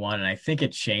Sox had won. And I think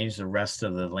it changed the rest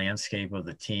of the landscape of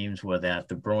the teams, where that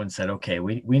the Bruins said, okay,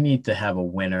 we need to have a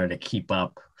winner to keep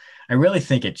up. I really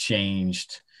think it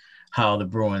changed how the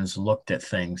Bruins looked at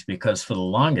things, because for the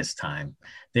longest time,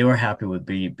 they were happy with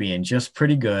being just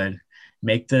pretty good,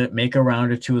 make a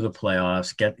round or two of the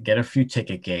playoffs, get a few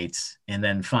ticket gates, and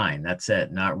then fine, that's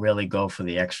it. Not really go for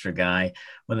the extra guy.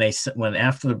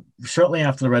 Shortly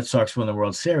after the Red Sox won the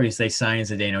World Series, they signed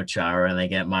Zdeno Chara and they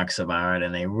get Mark Savard,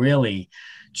 and they really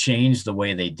changed the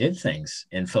way they did things.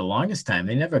 And for the longest time,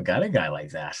 they never got a guy like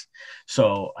that.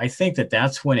 So I think that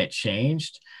that's when it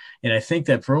changed. And I think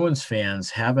that Bruins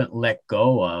fans haven't let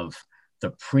go of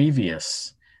the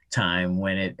previous time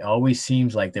when it always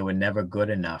seems like they were never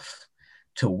good enough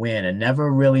to win, and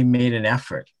never really made an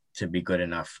effort to be good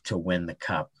enough to win the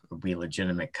cup or be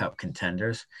legitimate cup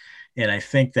contenders. And I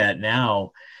think that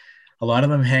now a lot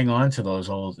of them hang on to those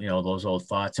old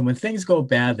thoughts. And when things go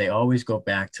bad, they always go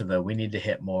back to we need to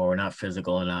hit more. We're not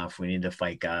physical enough. We need to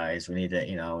fight guys. We need to,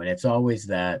 and it's always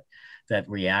that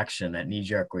reaction, that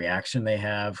knee-jerk reaction they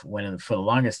have when for the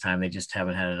longest time, they just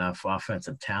haven't had enough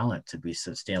offensive talent to be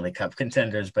Stanley Cup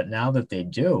contenders. But now that they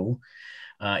do,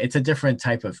 it's a different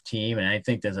type of team. And I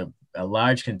think there's a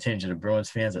large contingent of Bruins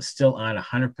fans that still aren't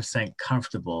 100%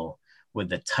 comfortable with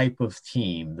the type of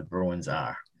team the Bruins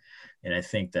are. And I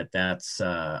think that's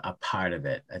a part of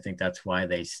it. I think that's why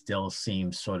they still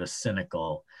seem sort of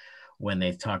cynical when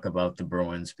they talk about the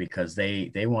Bruins, because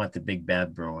they want the big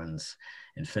bad Bruins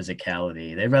and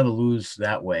physicality. They'd rather lose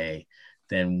that way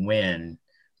than win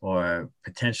or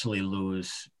potentially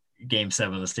lose Game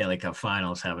 7 of the Stanley Cup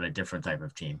Finals having a different type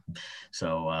of team.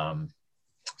 So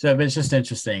it's just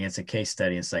interesting. It's a case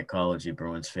study in psychology,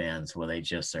 Bruins fans, where they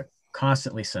just are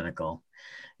constantly cynical.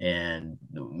 And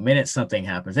the minute something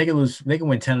happens, they can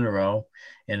win 10 in a row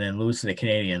and then lose to the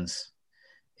Canadians,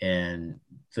 and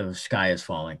the sky is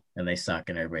falling and they suck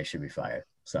and everybody should be fired.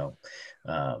 So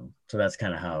that's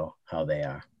kind of how they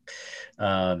are.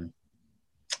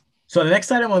 So the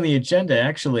next item on the agenda,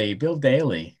 actually, Bill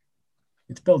Daly.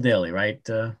 It's Bill Daly, right,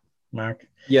 Mark?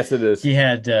 Yes, it is. He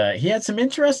had some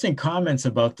interesting comments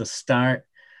about the start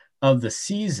of the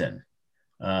season.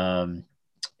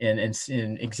 And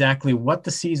exactly what the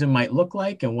season might look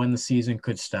like and when the season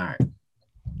could start.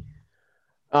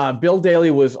 Bill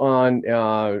Daly was on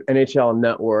NHL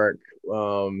Network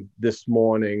this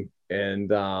morning,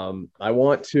 and I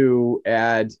want to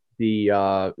add the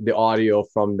audio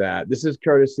from that. This is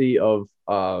courtesy of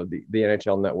the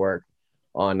NHL Network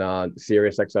on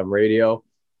Sirius XM Radio.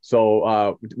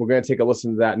 So we're going to take a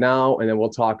listen to that now, and then we'll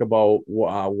talk about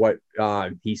what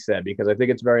he said, because I think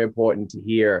it's very important to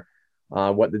hear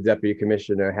what the deputy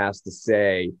commissioner has to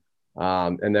say,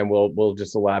 and then we'll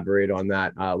just elaborate on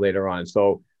that later on.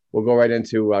 So we'll go right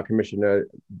into Commissioner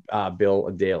Bill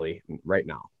Daly right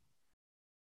now.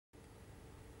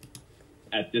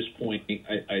 At this point,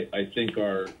 I think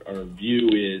our view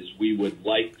is we would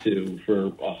like to, for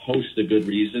a host of good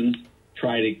reasons,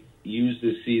 try to use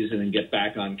this season and get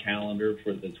back on calendar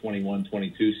for the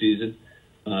 21-22 season.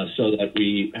 So that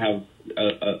we have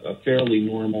a fairly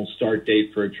normal start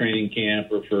date for a training camp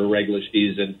or for a regular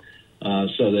season,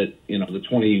 so that, the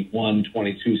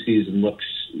 21-22 season looks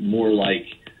more like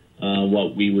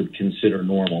what we would consider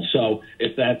normal. So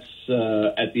if that's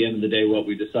at the end of the day what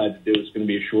we decide to do, it's going to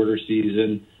be a shorter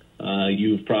season.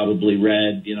 You've probably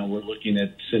read, we're looking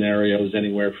at scenarios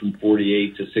anywhere from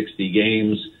 48 to 60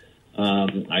 games.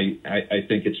 I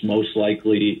think it's most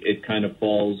likely it kind of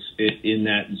falls in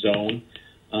that zone.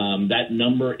 That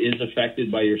number is affected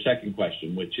by your second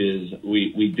question, which is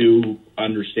we do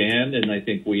understand, and I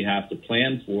think we have to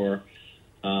plan for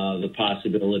the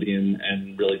possibility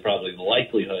and really probably the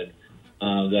likelihood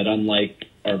that, unlike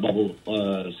our bubble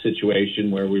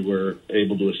situation where we were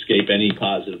able to escape any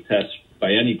positive tests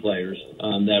by any players,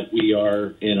 that we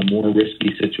are in a more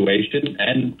risky situation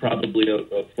and probably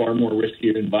a far more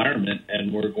riskier environment,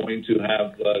 and we're going to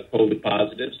have COVID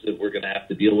positives that we're going to have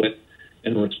to deal with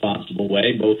in a responsible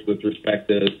way, both with respect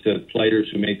to players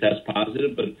who may test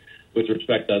positive, but with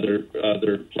respect to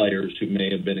other players who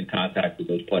may have been in contact with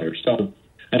those players. So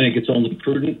I think it's only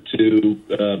prudent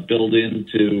to build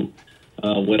into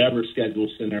whatever schedule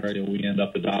scenario we end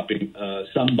up adopting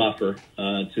some buffer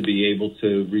to be able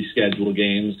to reschedule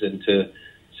games and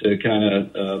to kind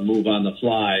of move on the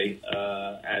fly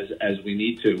as we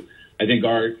need to. I think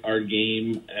our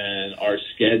game and our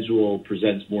schedule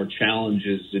presents more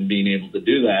challenges in being able to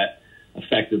do that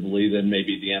effectively than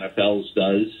maybe the NFL's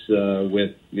does,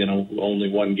 with only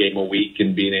one game a week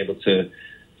and being able to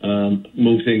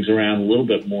move things around a little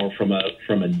bit more from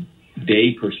a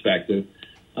day perspective,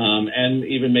 and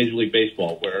even Major League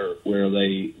Baseball, where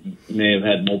they may have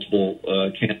had multiple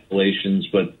cancellations,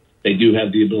 but they do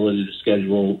have the ability to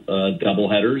schedule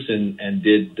doubleheaders and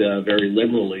did very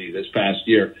liberally this past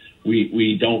year.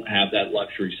 We don't have that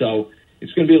luxury. So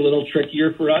it's going to be a little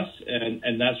trickier for us.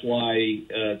 And that's why,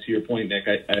 to your point, Nick,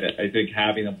 I think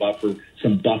having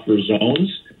some buffer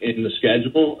zones in the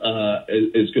schedule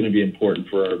is going to be important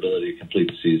for our ability to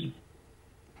complete the season.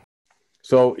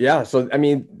 So, I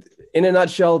mean, in a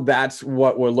nutshell, that's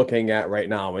what we're looking at right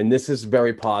now. And this is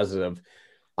very positive.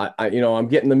 I'm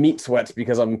getting the meat sweats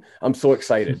because I'm so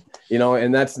excited,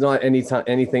 and that's not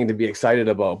anything to be excited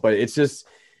about, but it's just,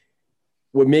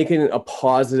 we're making a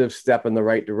positive step in the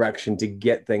right direction to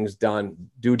get things done.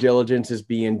 Due diligence is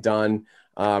being done.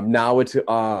 Now it's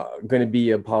going to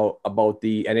be about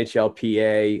the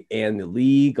NHLPA and the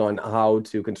league on how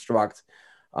to construct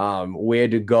where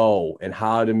to go and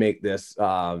how to make this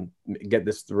get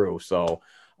this through. So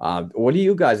what are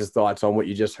you guys' thoughts on what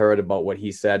you just heard about what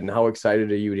he said, and how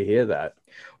excited are you to hear that?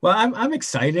 Well, I'm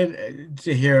excited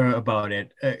to hear about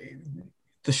it.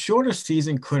 The shorter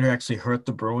season could actually hurt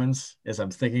the Bruins as I'm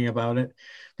thinking about it,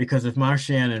 because if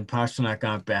Marchand and Pastrnak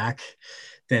aren't back,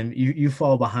 then you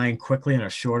fall behind quickly in a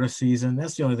shorter season.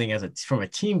 That's the only thing from a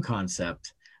team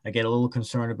concept. I get a little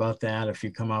concerned about that. If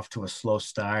you come off to a slow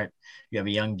start, you have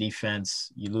a young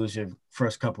defense, you lose your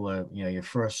first couple of, your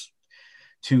first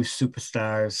two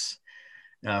superstars,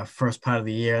 first part of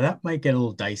the year, that might get a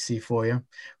little dicey for you.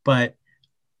 But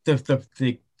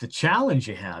the challenge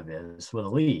you have is with a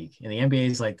league, and the NBA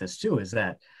is like this too, is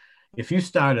that if you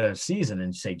start a season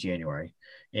in, say, January,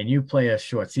 and you play a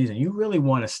short season, you really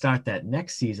want to start that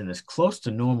next season as close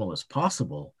to normal as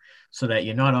possible, so that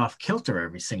you're not off kilter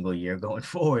every single year going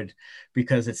forward,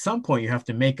 because at some point you have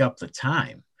to make up the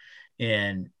time.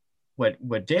 And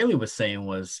what Daly was saying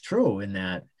was true, in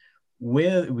that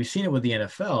we've seen it with the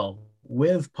NFL.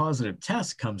 With positive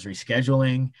tests comes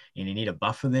rescheduling, and you need a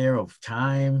buffer there of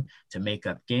time to make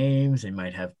up games. They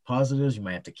might have positives. You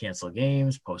might have to cancel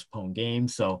games, postpone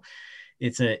games. So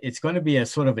it's going to be a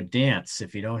sort of a dance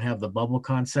if you don't have the bubble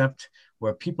concept,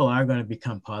 where people are going to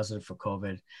become positive for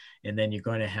COVID. And then you're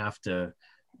going to have to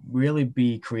really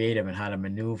be creative in how to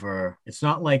maneuver. It's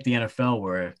not like the NFL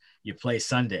where you play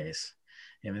Sundays.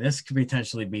 I mean, this could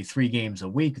potentially be 3 games a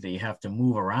week that you have to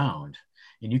move around.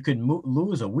 And you could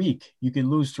lose a week. You could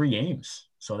lose 3 games.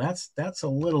 So that's a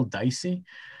little dicey.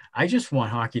 I just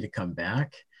want hockey to come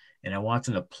back, and I want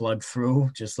them to plug through,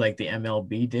 just like the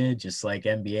MLB did, just like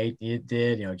NBA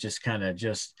did. Just kind of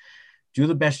just do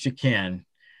the best you can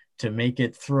to make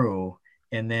it through.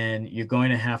 And then you're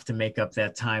going to have to make up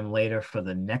that time later for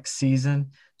the next season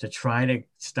to try to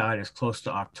start as close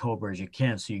to October as you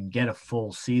can, so you can get a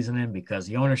full season in, because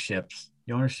the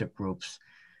ownership groups,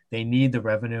 they need the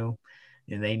revenue.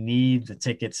 And they need the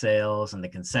ticket sales and the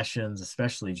concessions,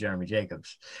 especially Jeremy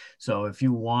Jacobs. So if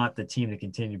you want the team to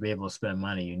continue to be able to spend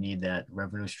money, you need that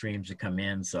revenue streams to come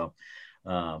in. So,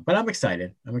 but I'm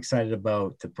excited. I'm excited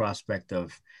about the prospect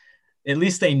of, at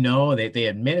least they know they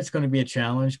admit it's going to be a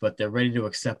challenge, but they're ready to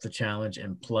accept the challenge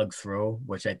and plug through,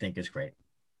 which I think is great.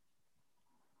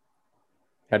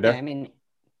 Yeah, I mean,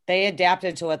 they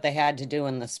adapted to what they had to do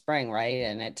in the spring, right?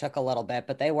 And it took a little bit,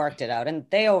 but they worked it out, and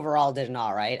they overall did an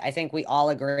all right. I think we all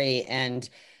agree. And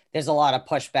there's a lot of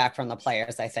pushback from the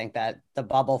players. I think that the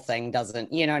bubble thing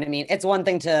doesn't, you know what I mean? It's one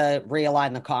thing to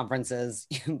realign the conferences,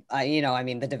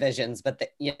 the divisions, but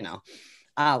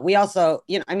we also,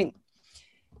 I mean,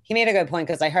 he made a good point,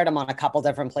 because I heard him on a couple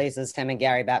different places, him and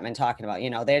Gary Bettman talking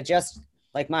about, they're just,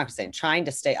 like Mark was saying, trying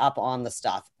to stay up on the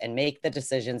stuff and make the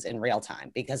decisions in real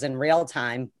time, because in real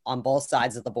time on both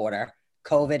sides of the border,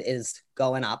 COVID is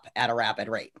going up at a rapid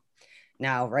rate.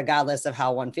 Now, regardless of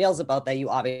how one feels about that, you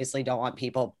obviously don't want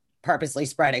people purposely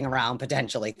spreading around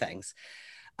potentially things.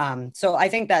 So I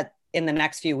think that in the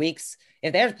next few weeks,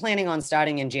 if they're planning on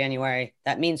starting in January,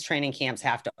 that means training camps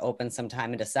have to open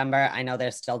sometime in December. I know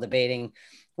they're still debating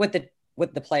with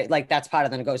the play, like that's part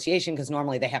of the negotiation, because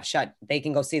normally they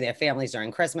can go see their families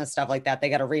during Christmas, stuff like that. They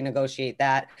got to renegotiate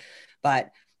that.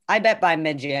 But I bet by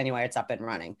mid-January it's up and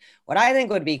running. What I think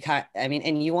would be,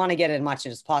 and you want to get as much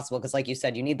as possible, because like you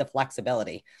said, you need the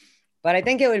flexibility. But I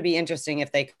think it would be interesting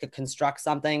if they could construct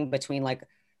something between, like,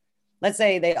 let's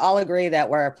say they all agree that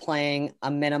we're playing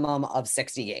a minimum of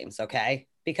 60 games. Okay.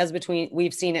 Because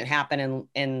we've seen it happen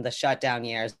in the shutdown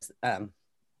years,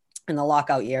 in the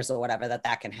lockout years or whatever,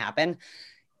 that can happen.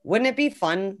 Wouldn't it be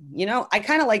fun? I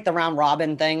kind of like the round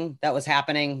robin thing that was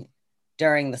happening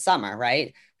during the summer,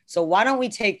 right? So why don't we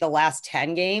take the last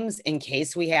 10 games in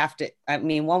case we have to,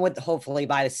 one would hopefully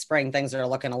by the spring, things are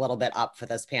looking a little bit up for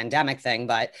this pandemic thing,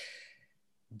 but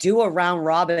do a round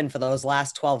robin for those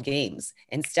last 12 games.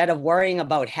 Instead of worrying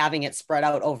about having it spread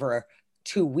out over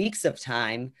 2 weeks of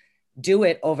time, do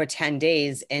it over 10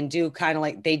 days and do kind of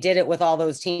like they did it with all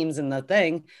those teams in the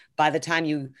thing. By the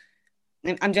time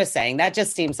I'm just saying that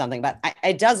just seems something, but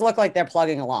it does look like they're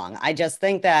plugging along. I just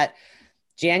think that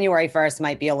January 1st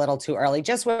might be a little too early,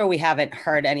 just where we haven't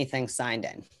heard anything signed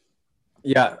in.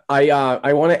 Yeah.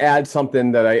 I want to add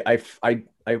something that I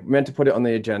meant to put it on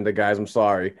the agenda, guys. I'm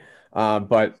sorry.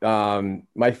 But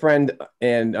my friend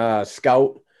and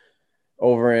scout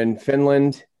over in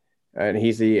Finland, and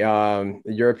he's the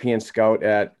European scout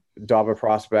at Dauber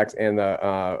Prospects and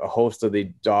the host of the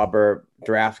Dauber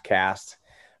Draft Cast,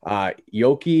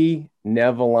 Joki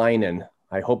Nevalainen.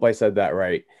 I hope I said that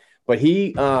right. But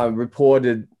he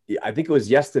reported, I think it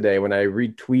was yesterday when I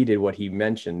retweeted what he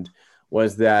mentioned,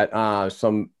 was that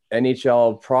some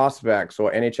NHL prospects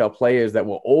or NHL players that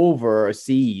were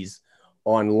overseas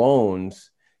on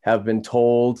loans have been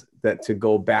told that to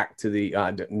go back to the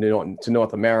to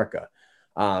North America,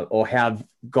 or have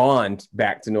gone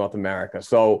back to North America.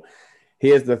 So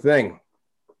here's the thing.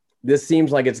 This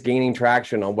seems like it's gaining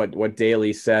traction on what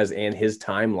Daly says and his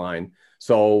timeline.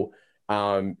 So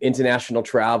international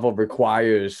travel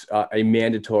requires a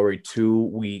mandatory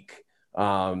 2-week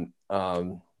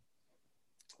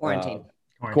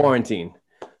quarantine.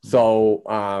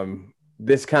 So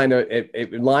this kind of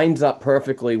it lines up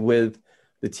perfectly with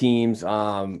the teams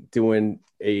doing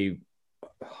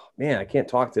I can't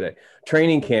talk today,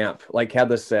 training camp, like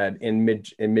Heather said, in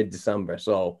mid-December.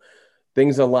 So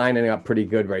things are lining up pretty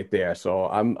good right there. So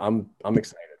I'm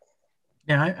excited.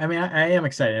 Yeah, I am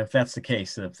excited if that's the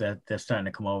case. If they're starting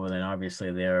to come over, then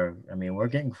obviously we're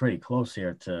getting pretty close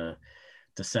here to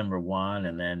December 1,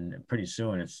 and then pretty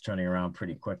soon it's turning around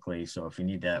pretty quickly. So if you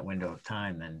need that window of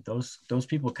time, then those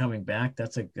people coming back,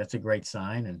 that's a great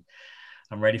sign. And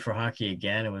I'm ready for hockey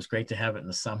again. It was great to have it in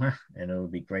the summer, and it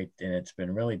would be great. And it's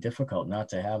been really difficult not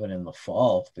to have it in the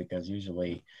fall, because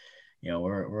usually,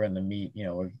 we're in the meat,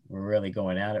 we're really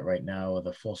going at it right now with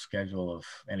a full schedule of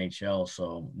NHL.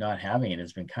 So not having it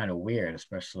has been kind of weird,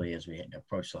 especially as we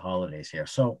approach the holidays here.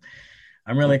 So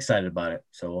I'm really excited about it.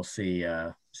 So we'll see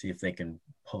if they can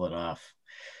pull it off.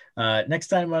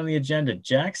 Next item on the agenda,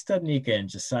 Jack Studnicka and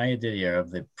Josiah Didier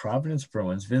of the Providence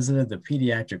Bruins visited the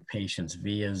pediatric patients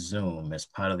via Zoom as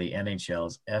part of the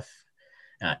NHL's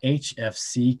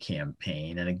HFC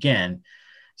campaign. And again,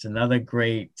 it's another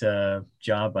great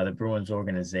job by the Bruins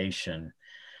organization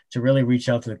to really reach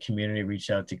out to the community, reach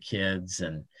out to kids.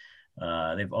 And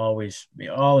they've always,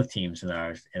 all the teams in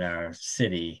our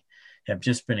city have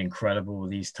just been incredible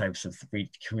with these types of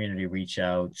community reach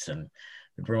outs, and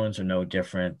the Bruins are no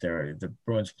different. The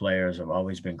Bruins players have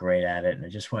always been great at it. And I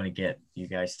just want to get you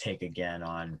guys take again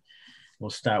on, we'll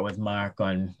start with Mark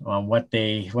on what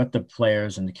the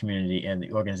players and the community and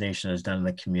the organization has done in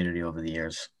the community over the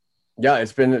years. Yeah,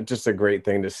 it's been just a great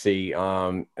thing to see.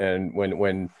 And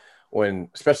when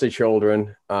especially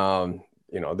children,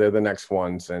 they're the next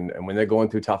ones. And when they're going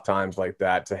through tough times like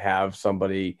that, to have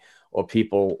somebody or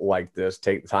people like this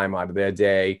take the time out of their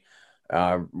day,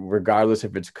 regardless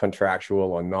if it's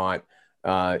contractual or not,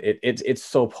 it's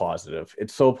so positive.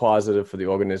 It's so positive for the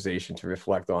organization to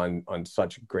reflect on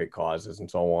such great causes and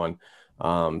so on.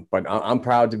 But I'm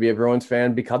proud to be a Bruins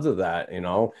fan because of that.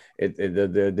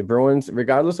 The Bruins,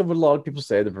 regardless of what a lot of people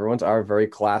say, the Bruins are a very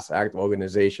class act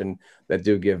organization that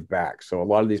do give back. So a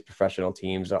lot of these professional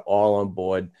teams are all on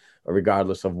board,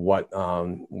 regardless of what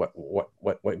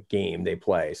game they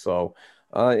play. So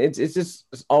it's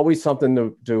always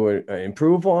something to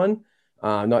improve on.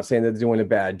 I'm not saying that they're doing a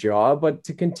bad job, but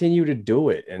to continue to do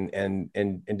it and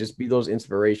just be those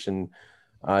inspiration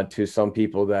to some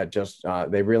people that just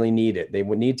they really need it. They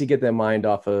would need to get their mind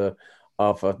off of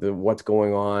what's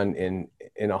going on in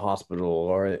a hospital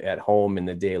or at home in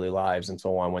the daily lives and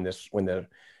so on when they're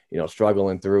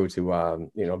struggling through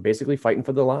to basically fighting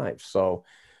for their lives. So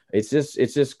it's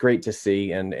just great to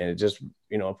see, and it just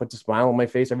puts a smile on my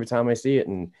face every time I see it,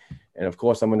 and of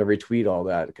course I'm going to retweet all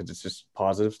that because it's just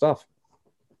positive stuff.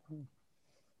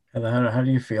 How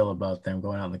do you feel about them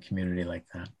going out in the community like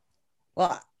that?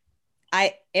 Well,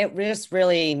 it just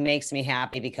really makes me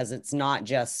happy because it's not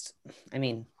just the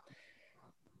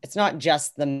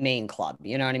main club,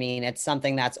 you know what I mean? It's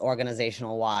something that's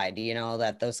organizational wide,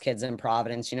 that those kids in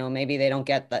Providence, maybe they don't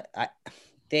get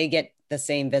they get the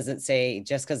same visit, say,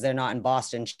 just because they're not in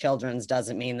Boston Children's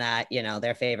doesn't mean that,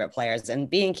 their favorite players. And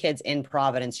being kids in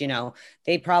Providence,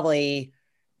 they probably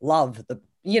love the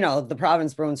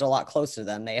Providence Bruins are a lot closer to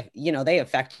them. They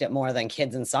affect it more than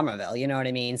kids in Somerville, you know what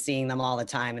I mean? Seeing them all the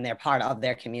time, and they're part of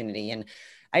their community. And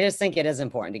I just think it is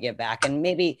important to give back. And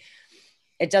maybe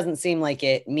it doesn't seem like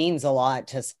it means a lot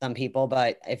to some people,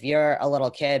 but if you're a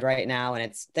little kid right now,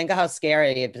 and think of how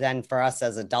scary it's been for us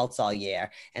as adults all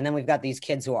year. And then we've got these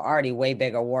kids who are already way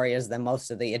bigger warriors than most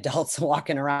of the adults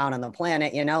walking around on the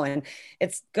planet, and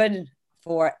it's good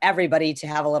for everybody to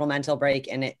have a little mental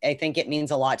break. And I think it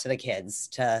means a lot to the kids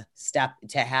to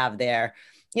have their,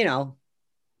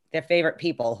 their favorite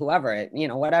people, whoever,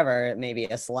 whatever, it may be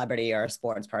a celebrity or a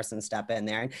sports person, step in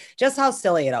there. And just how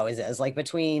silly it always is, like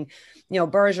between,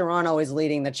 Bergeron always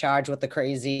leading the charge with the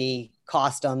crazy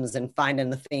costumes and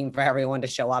finding the theme for everyone to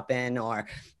show up in, or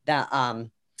that,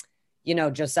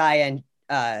 Josiah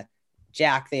and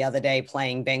Jack the other day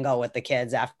playing bingo with the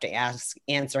kids after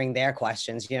answering their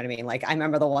questions. You know what I mean? Like, I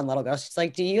remember the one little girl, she's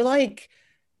like, do you like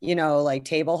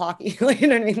table hockey? You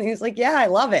know what I mean? He's like, yeah, I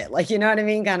love it. Like, you know what I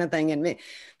mean? Kind of thing. And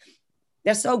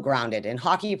they're so grounded. And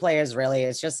hockey players, really,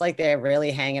 it's just like they're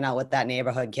really hanging out with that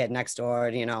neighborhood kid next door,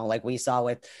 you know, like we saw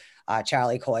with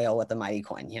Charlie Coyle with the Mighty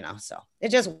Quinn, you know, so it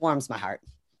just warms my heart.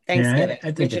 Thanksgiving. Yeah,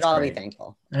 I We think should it's all great. be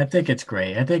thankful. I think it's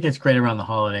great. I think it's great around the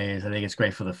holidays. I think it's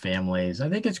great for the families. I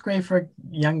think it's great for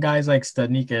young guys like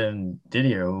Studnicka and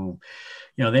Didier, who,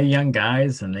 you know, they're young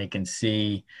guys and they can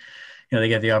see, you know, they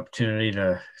get the opportunity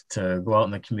to go out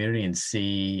in the community and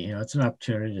see, you know, it's an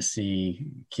opportunity to see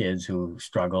kids who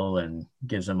struggle and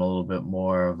gives them a little bit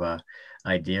more of a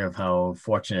idea of how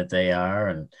fortunate they are.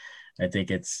 And I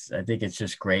think it's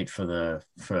just great for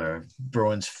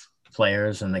Bruins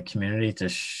players and the community to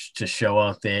show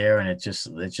out there, and it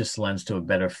just lends to a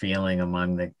better feeling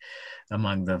among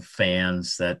the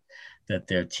fans that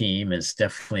their team is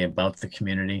definitely about the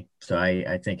community. So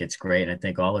I think it's great. And I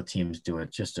think all the teams do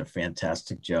it just a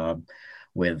fantastic job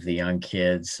with the young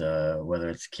kids, whether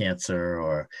it's cancer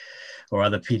or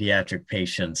other pediatric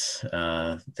patients.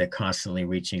 They're constantly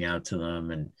reaching out to them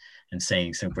and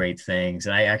saying some great things.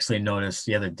 And I actually noticed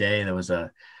the other day there was a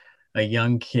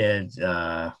young kid,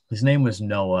 his name was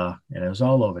Noah, and it was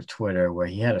all over Twitter, where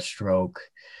he had a stroke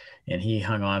and he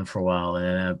hung on for a while and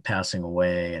ended up passing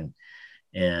away.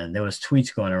 And there was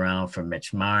tweets going around from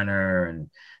Mitch Marner and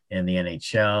the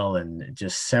NHL and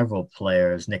just several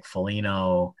players, Nick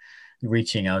Foligno,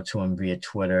 reaching out to him via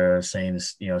Twitter, saying,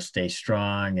 you know, stay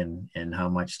strong and how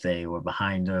much they were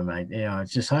behind him.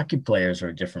 It's just hockey players are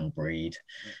a different breed.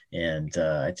 And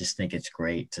I just think it's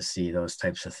great to see those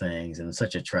types of things. And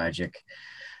such a tragic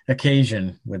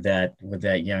occasion with that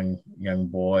young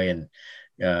boy and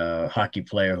hockey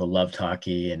player who loved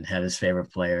hockey and had his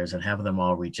favorite players, and have them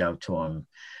all reach out to him.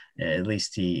 At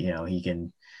least he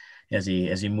can, as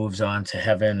he moves on to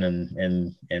heaven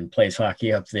and plays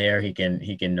hockey up there, he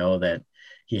can know that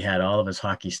he had all of his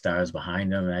hockey stars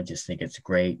behind him. And I just think it's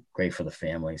great for the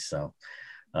family. So,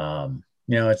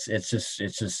 it's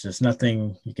just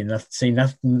nothing, you can say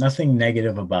nothing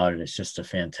negative about it. It's just a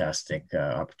fantastic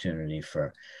opportunity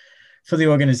for the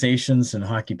organizations and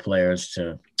hockey players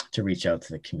to reach out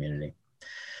to the community.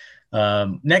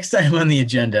 Next item on the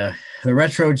agenda, the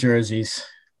retro jerseys.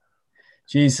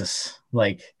 Jesus,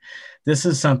 this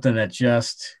is something that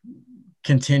just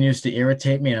continues to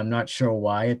irritate me, and I'm not sure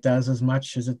why it does as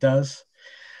much as it does,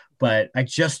 but I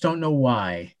just don't know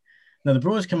why. Now, the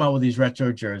Bruins come out with these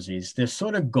retro jerseys. They're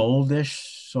sort of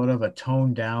goldish, sort of a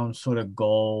toned down sort of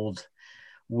gold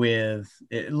with,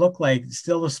 it looked like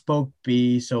still a spoke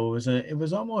B. So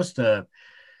it's almost a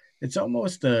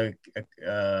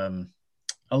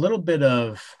little bit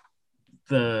of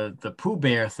the Pooh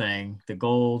Bear thing, the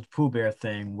gold Pooh Bear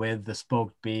thing with the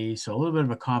spoke B. So a little bit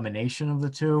of a combination of the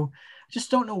two. I just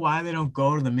don't know why they don't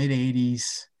go to the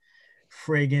mid-'80s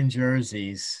friggin'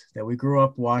 jerseys that we grew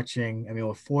up watching. I mean,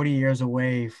 we're 40 years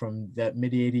away from that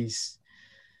mid-'80s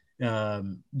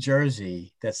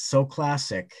jersey that's so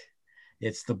classic.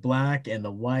 It's the black and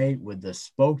the white with the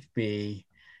spoked B.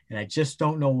 And I just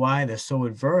don't know why they're so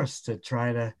adverse to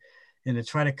try to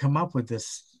come up with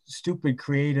this stupid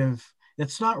creative.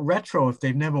 It's not retro if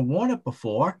they've never worn it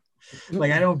before.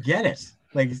 I don't get it.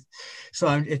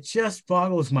 It just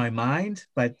boggles my mind.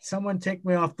 But someone take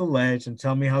me off the ledge and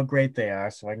tell me how great they are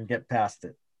so I can get past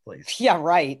it, please. Yeah,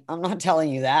 right. I'm not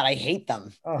telling you that. I hate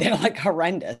them. Oh. They're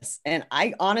horrendous. And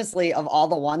I honestly, of all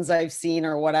the ones I've seen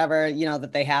or whatever,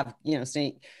 that they have,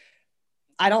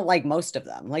 I don't like most of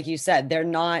them. Like you said, they're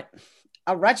not.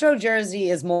 A retro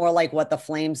jersey is more like what the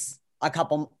Flames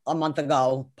a month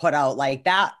ago put out, like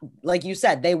that. Like you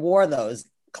said, they wore those.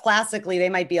 Classically, they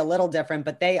might be a little different,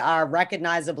 but they are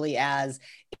recognizably as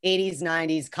 80s,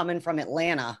 90s coming from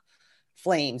Atlanta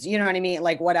Flames. You know what I mean?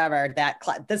 Whatever,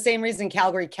 the same reason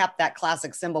Calgary kept that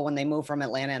classic symbol when they moved from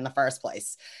Atlanta in the first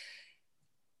place.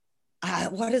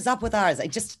 What is up with ours?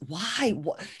 Why?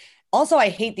 Also, I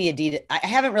hate the Adidas. I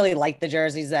haven't really liked the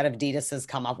jerseys that Adidas has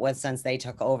come up with since they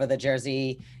took over the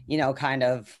jersey, kind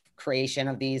of creation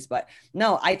of these. But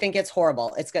no, I think it's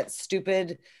horrible. It's got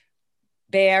stupid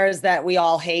bears that we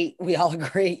all hate. We all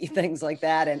agree, things like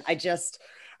that. And I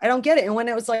don't get it. And when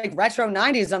it was retro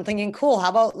 90s, I'm thinking, cool. How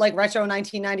about retro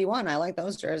 1991? I like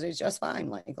those jerseys just fine.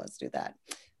 Let's do that.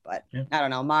 But yeah. I don't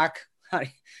know, Mark.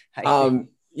 How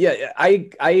yeah,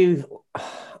 I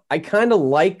kind of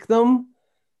like them.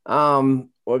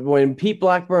 When Pete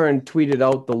Blackburn tweeted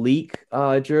out the leak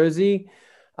jersey,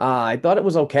 I thought it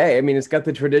was okay. I mean, it's got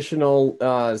the traditional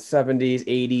 70s,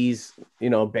 80s,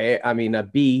 a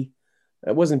B.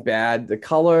 It wasn't bad. The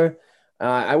color,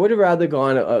 I would have rather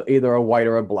gone either a white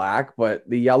or a black, but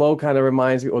the yellow kind of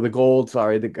reminds me, or the gold,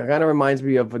 sorry, the kind of reminds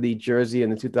me of the jersey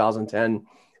in the 2010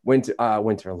 Winter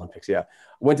Olympics,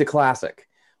 Winter Classic,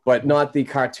 but not the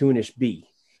cartoonish B.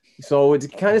 So it's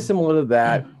kind of similar to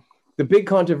that. The big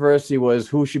controversy was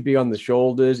who should be on the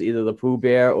shoulders, either the Pooh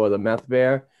Bear or the Meth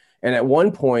Bear. And at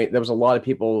one point, there was a lot of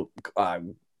people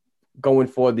going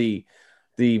for the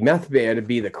Meth Bear to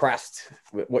be the crest,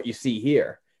 what you see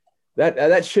here.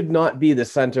 That should not be the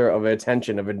center of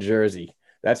attention of a jersey.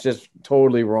 That's just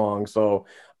totally wrong. So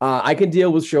I can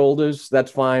deal with shoulders.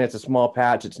 That's fine. It's a small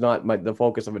patch. It's not the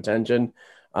focus of attention.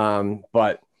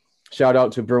 But shout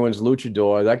out to Bruins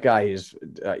Luchador. That guy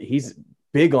he's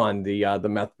big on the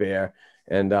Meth Bear.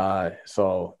 And but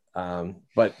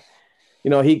you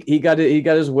know, he got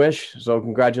his wish. So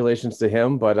congratulations to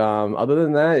him. But other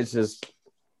than that, it's just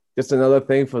another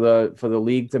thing for the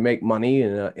league to make money,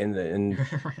 and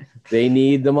they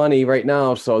need the money right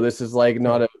now. So this is like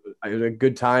not a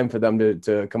good time for them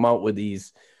to come out with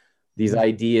these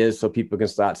ideas so people can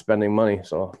start spending money.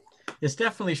 So it's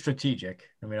definitely strategic.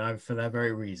 I mean, for that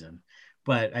very reason.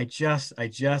 But I just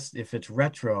if it's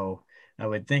retro, I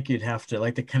would think you'd have to,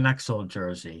 like the Canucks old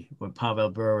jersey with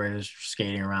Pavel Bure is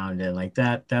skating around in, like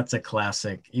that's a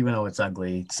classic, even though it's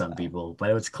ugly to some people, but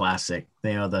it was classic.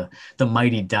 You know, the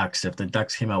Mighty Ducks, if the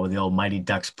Ducks came out with the old Mighty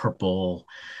Ducks purple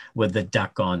with the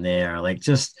duck on there, like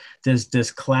just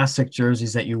there's classic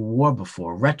jerseys that you wore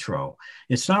before, retro.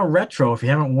 It's not retro if you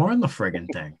haven't worn the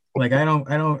friggin' thing. Like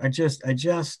I just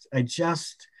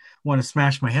want to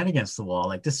smash my head against the wall.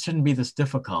 Like, this shouldn't be this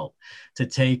difficult to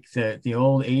take the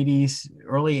old 80s,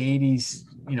 early 80s,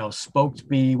 you know, spoked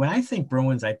B. When I think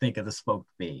Bruins, I think of the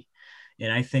spoked B.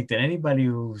 And I think that anybody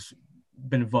who's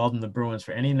been involved in the Bruins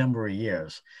for any number of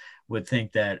years would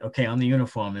think that, okay, on the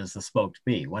uniform is the spoked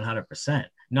B, 100%,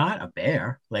 not a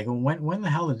bear. Like, when the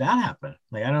hell did that happen?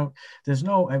 Like,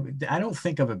 I don't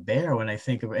think of a bear when I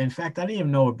think of it. In fact, I didn't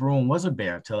even know a Bruin was a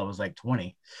bear until I was like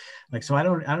 20. Like, so I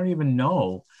don't even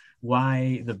know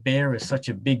why the bear is such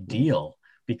a big deal,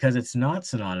 because it's not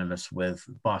synonymous with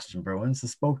Boston Bruins. The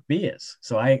spoked B is.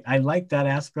 So I like that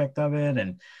aspect of it.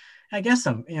 And I guess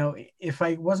if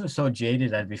I wasn't so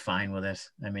jaded, I'd be fine with it.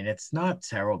 I mean, it's not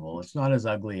terrible. It's not as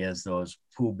ugly as those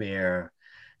Pooh Bear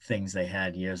things they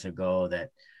had years ago that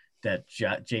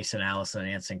Jason Allison and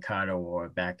Anson Carter wore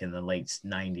back in the late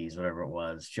 90s, whatever it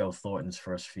was. Joe Thornton's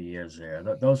first few years there.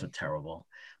 Those were terrible.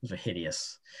 Those are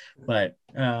hideous. But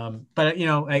you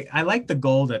know, I like the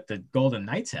gold that the Golden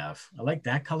Knights have. I like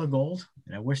that color gold.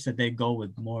 And I wish that they'd go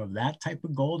with more of that type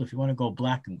of gold. If you want to go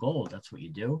black and gold, that's what you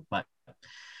do. But,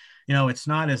 you know, it's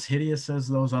not as hideous as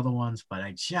those other ones, but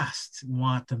I just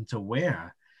want them to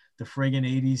wear the friggin'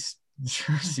 80s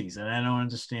jerseys. And I don't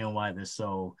understand why they're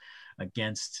so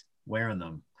against wearing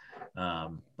them.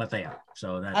 But they are.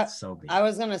 So that's so big. I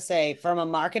was going to say, from a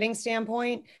marketing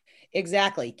standpoint,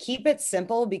 exactly. Keep it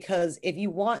simple, because if you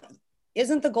want,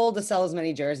 isn't the goal to sell as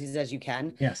many jerseys as you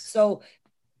can? Yes. So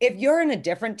if you're in a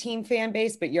different team fan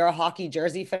base, but you're a hockey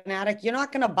jersey fanatic, you're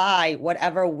not going to buy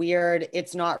whatever weird,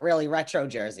 it's not really retro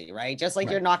jersey, right? Just like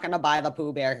You're not going to buy the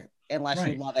Pooh Bear unless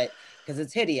you love it because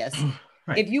it's hideous.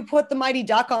 If you put the Mighty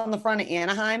Duck on the front of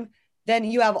Anaheim, then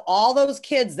you have all those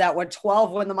kids that were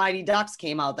 12 when the Mighty Ducks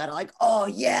came out that are like, oh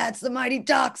yeah, it's the Mighty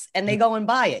Ducks. And they go and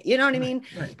buy it. You know what I mean?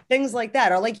 Things like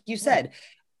that. Or like you said,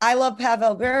 I love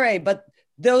Pavel Bure, but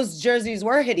those jerseys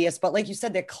were hideous, but like you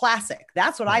said, they're classic.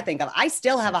 That's what I think of. I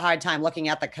still have a hard time looking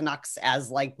at the Canucks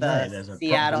as like the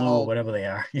Seattle, blue, whatever they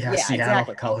are. Yeah, Seattle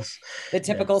exactly. Colors. The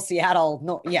typical Seattle.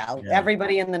 No,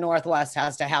 everybody in the Northwest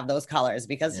has to have those colors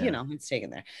because, you know, it's taken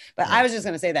there. But I was just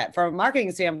going to say that from a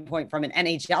marketing standpoint, from an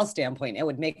NHL standpoint, it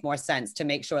would make more sense to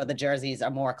make sure the jerseys are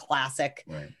more classic.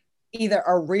 Either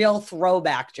a real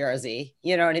throwback jersey,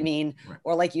 you know what I mean?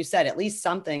 Or like you said, at least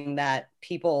something that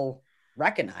people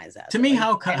recognize that. To me,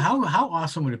 how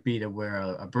awesome would it be to wear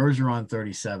a Bergeron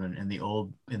 37 in the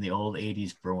old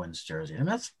 80s Bruins jersey? And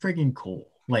that's freaking cool.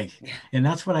 Like, and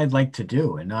that's what I'd like to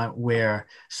do, and not wear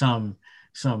some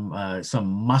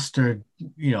mustard,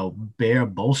 you know, bear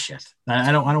bullshit.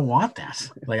 I don't want that.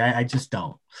 Like, I just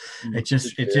don't. It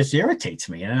just irritates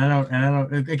me. And I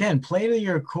don't again, play to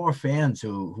your core fans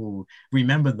who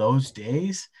remember those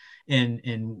days. And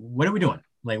what are we doing?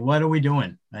 Like, what are we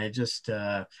doing?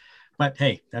 But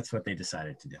hey, that's what they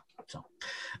decided to do. So,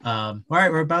 all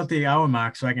right, we're about the hour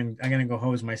mark, so I'm gonna go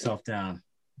hose myself down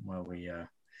while we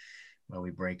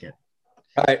break it.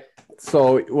 All right,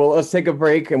 so let's take a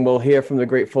break, and we'll hear from the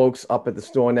great folks up at the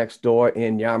store next door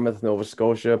in Yarmouth, Nova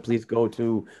Scotia. Please go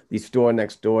to the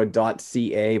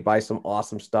storenextdoor.ca, buy some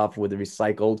awesome stuff with the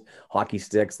recycled hockey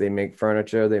sticks. They make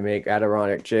furniture, they make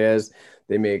Adirondack chairs,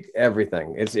 they make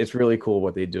everything. It's really cool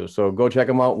what they do. So go check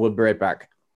them out. We'll be right back.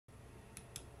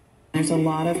 There's a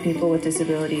lot of people with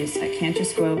disabilities that can't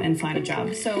just go out and find a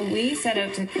job. So we set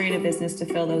out to create a business to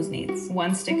fill those needs,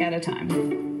 one stick at a time.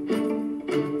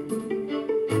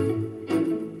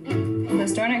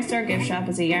 Star Gift Shop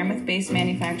is a Yarmouth-based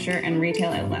manufacturer and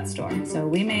retail outlet store. So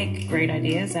we make great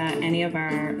ideas that any of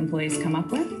our employees come up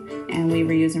with, and we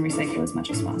reuse and recycle as much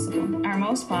as possible. Our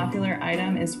most popular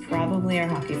item is probably our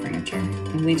hockey furniture.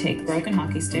 We take broken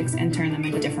hockey sticks and turn them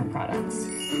into different products.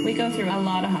 We go through a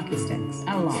lot of hockey sticks,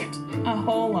 a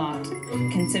whole lot.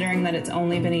 Considering that it's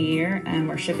only been a year and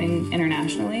we're shipping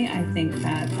internationally, I think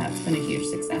that that's been a huge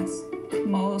success.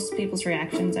 Most people's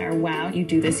reactions are, wow, you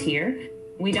do this here?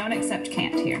 We don't accept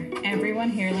can't here.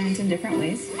 Everyone here learns in different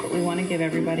ways, but we want to give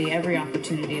everybody every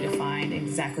opportunity to find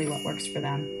exactly what works for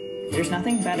them. There's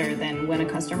nothing better than when a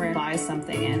customer buys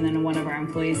something and then one of our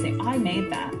employees say, I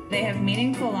made that. They have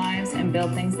meaningful lives and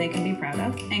build things they can be proud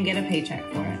of and get a paycheck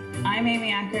for it. I'm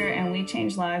Amy Acker, and we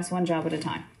change lives one job at a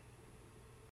time.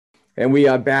 And we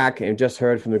are back and just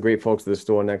heard from the great folks at the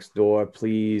store next door.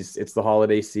 Please, it's the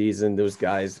holiday season. Those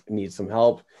guys need some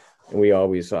help. And we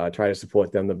always try to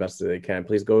support them the best that they can.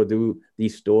 Please go to the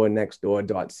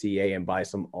storenextdoor.ca and buy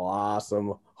some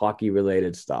awesome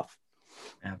hockey-related stuff.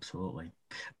 Absolutely.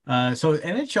 So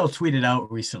NHL tweeted out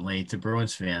recently to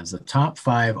Bruins fans the top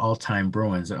 5 all-time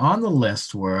Bruins. And on the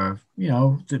list were,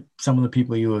 some of the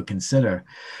people you would consider.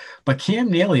 But Cam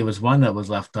Neely was one that was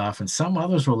left off, and some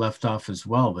others were left off as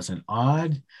well. It was an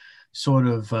odd sort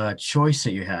of choice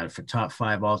that you had for top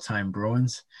 5 all-time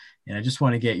Bruins. And I just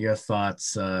want to get your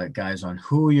thoughts, guys, on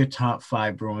who your top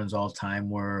 5 Bruins all-time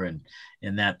were and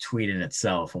in that tweet in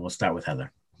itself. And we'll start with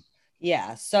Heather.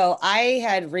 Yeah, so I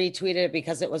had retweeted it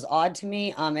because it was odd to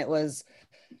me. It was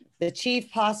the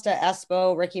Chief, Pasta,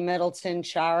 Espo, Ricky Middleton,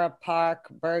 Chara, Park,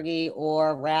 Berge,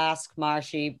 or Rask,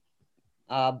 Marshy,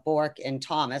 Bork, and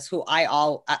Thomas, who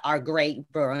all are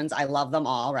great Bruins. I love them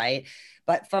all, right?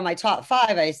 But for my top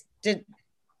 5, I did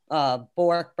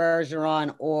Bork,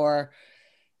 Bergeron, or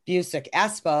Busick,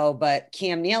 Espo, but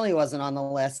Cam Neely wasn't on the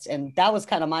list. And that was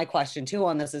kind of my question too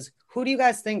on this is, who do you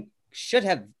guys think should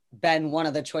have been one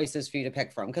of the choices for you to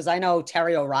pick from? Because I know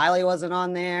Terry O'Reilly wasn't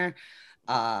on there.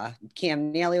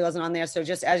 Cam Neely wasn't on there. So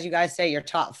just as you guys say, your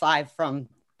top 5 from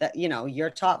that,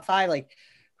 your top 5, like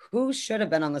who should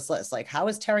have been on this list? Like, how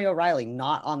is Terry O'Reilly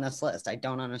not on this list? I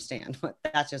don't understand. But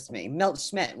that's just me. Milt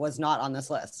Schmidt was not on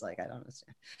this list. Like, I don't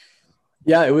understand.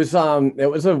 Yeah, that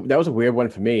was a weird one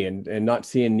for me, and not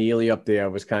seeing Neely up there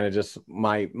was kind of just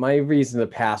my reason to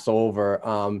pass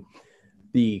over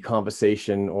the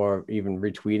conversation or even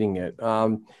retweeting it.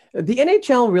 The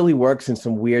NHL really works in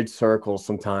some weird circles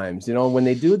sometimes. When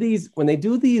they do these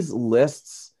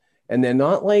lists and they're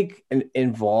not like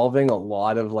involving a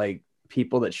lot of like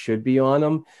people that should be on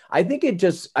them, I think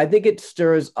it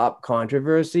stirs up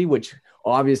controversy, which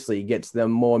obviously gets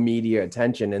them more media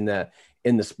attention in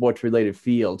the sports related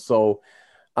field. So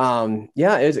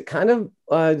is it kind of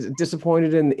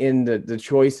disappointed in the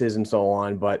choices and so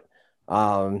on, but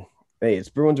hey, it's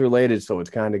Bruins related, so it's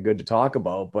kind of good to talk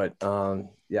about. But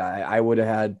I would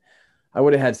have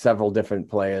had several different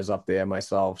players up there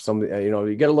myself. Some,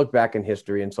 you got to look back in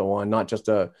history and so on, not just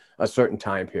a certain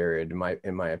time period, in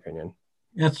my opinion.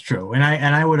 That's true. And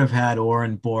I would have had Orr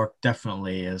and Bork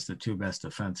definitely as the 2 best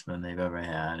defensemen they've ever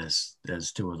had as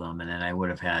 2 of them. And then I would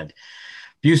have had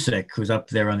Busick, who's up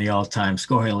there on the all-time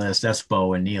scoring list,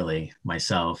 Espo and Neely,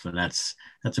 myself. And that's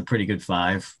a pretty good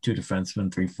 5, 2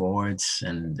 defensemen, 3 forwards,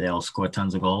 and they all score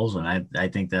tons of goals. And I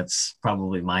think that's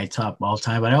probably my top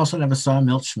all-time. But I also never saw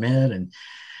Milt Schmidt and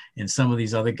some of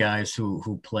these other guys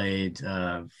who played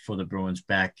for the Bruins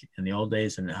back in the old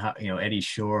days, and how, Eddie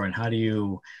Shore. And how do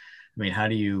you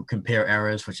compare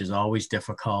eras, which is always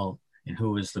difficult, and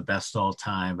who is the best all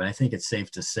time? But I think it's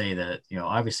safe to say that,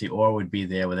 obviously Orr would be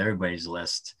there with everybody's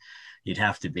list. You'd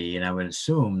have to be. And I would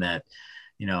assume that,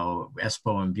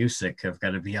 Espo and Busick have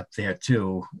got to be up there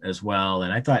too, as well.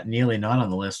 And I thought Neely not on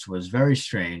the list was very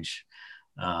strange.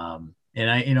 And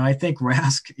I think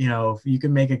Rask, you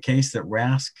can make a case that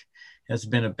Rask has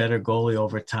been a better goalie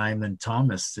over time than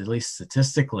Thomas, at least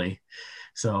statistically.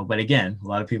 So, but again, a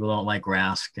lot of people don't like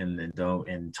Rask,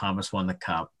 and Thomas won the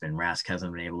cup, and Rask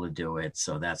hasn't been able to do it.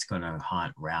 So that's going to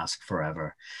haunt Rask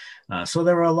forever. So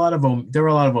there were a lot of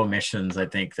omissions. I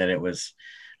think that it was,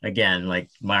 again, like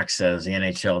Mark says, the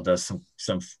NHL does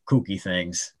some kooky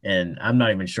things, and I'm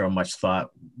not even sure how much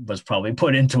thought was probably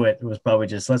put into it. It was probably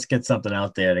just, let's get something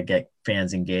out there to get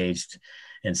fans engaged.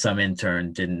 And some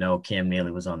intern didn't know Cam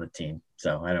Neely was on the team.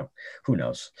 So who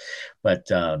knows?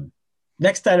 But,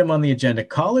 next item on the agenda,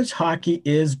 college hockey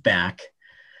is back.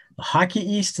 Hockey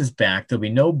East is back. There'll be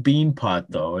no bean pot,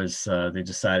 though, as they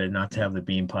decided not to have the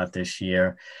bean pot this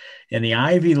year. And the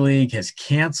Ivy League has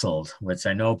canceled, which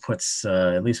I know puts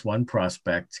at least one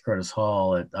prospect, Curtis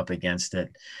Hall, up against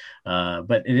it.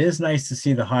 But it is nice to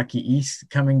see the Hockey East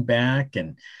coming back.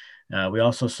 And We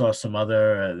also saw some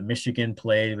other Michigan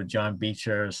played with John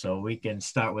Beecher. So we can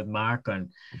start with Mark on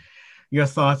your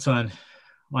thoughts on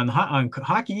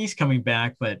Hockey East coming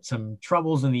back, but some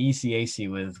troubles in the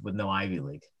ECAC with no Ivy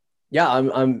League. Yeah,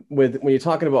 I'm with when you're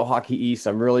talking about Hockey East,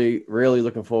 I'm really, really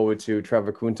looking forward to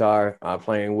Trevor Kuntar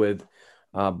playing with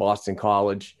Boston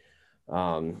College.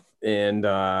 And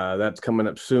that's coming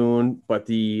up soon. But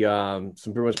the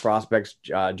some Bruins prospects,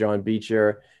 John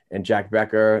Beecher and Jack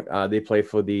Becker, they play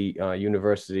for the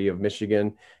University of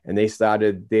Michigan, and they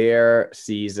started their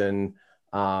season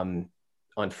on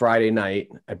Friday night,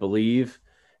 I believe,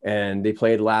 and they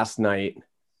played last night,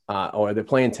 or they're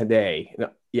playing today.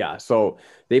 Yeah, so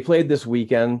they played this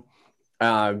weekend.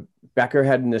 Becker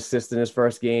had an assist in his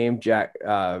first game.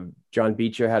 John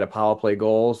Beecher had a power play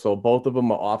goal. So both of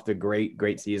them are off to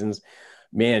great seasons.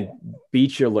 Man,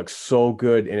 Beecher looks so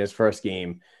good in his first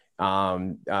game.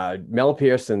 Mel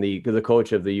Pearson, the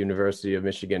coach of the University of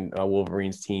Michigan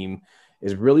Wolverines team,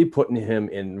 is really putting him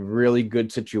in really good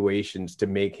situations to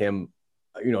make him,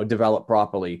 develop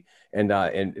properly. And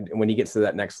when he gets to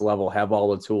that next level, have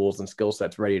all the tools and skill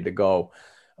sets ready to go.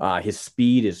 His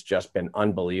speed has just been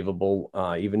unbelievable.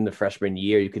 Even the freshman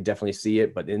year, you could definitely see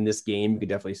it, but in this game, you could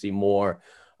definitely see more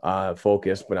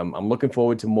focus. But I'm looking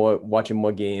forward to watching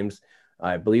more games.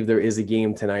 I believe there is a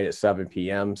game tonight at 7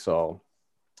 p.m., so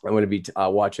I'm going to be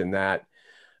watching that.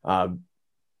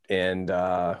 And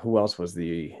who else was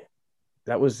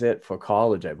that was it for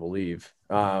college, I believe.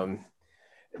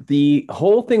 The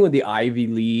whole thing with the Ivy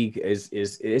League is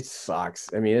it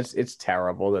sucks. I mean, it's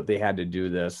terrible that they had to do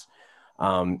this.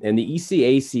 And the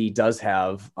ECAC does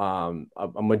have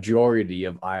a majority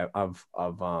of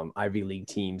Ivy League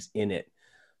teams in it.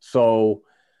 So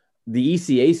the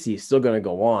ECAC is still going to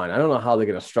go on. I don't know how they're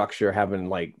going to structure having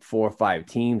like 4 or 5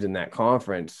 teams in that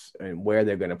conference and where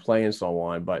they're going to play and so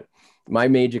on. But my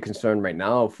major concern right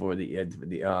now for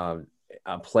the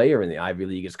player in the Ivy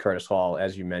League is Curtis Hall,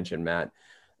 as you mentioned, Matt.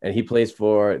 And he plays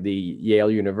for the Yale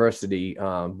University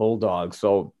Bulldogs.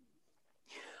 So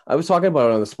I was talking about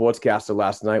it on the Sportscaster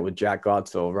last night with Jack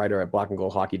Gotzel, writer at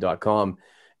blackandgoldhockey.com,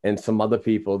 and some other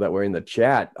people that were in the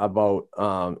chat about,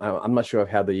 I'm not sure if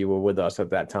Heather, you were with us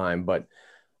at that time, but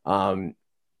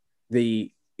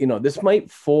this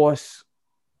might force,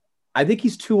 I think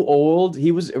he's too old.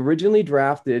 He was originally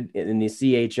drafted in the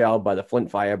CHL by the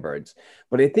Flint Firebirds,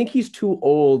 but I think he's too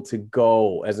old to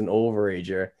go as an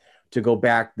overager to go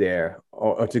back there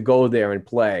or to go there and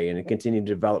play and continue to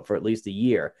develop for at least a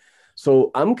year.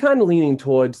 So I'm kind of leaning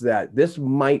towards that. This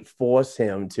might force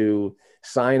him to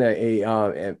sign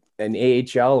an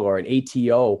AHL or an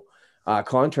ATO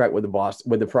contract with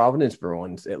the Providence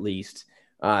Bruins, at least,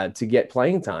 to get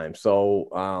playing time.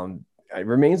 So it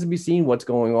remains to be seen what's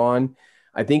going on.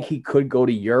 I think he could go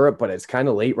to Europe, but it's kind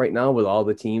of late right now with all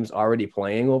the teams already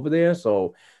playing over there.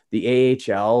 So the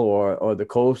AHL or the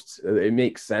Coast, it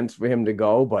makes sense for him to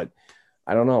go, but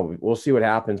I don't know. We'll see what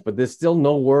happens, but there's still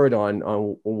no word on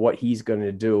what he's going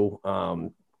to do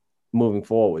moving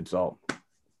forward. So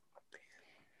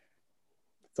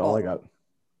that's all I got.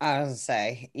 I was going to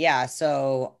say, yeah.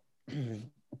 So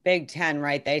Big Ten,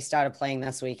 right? They started playing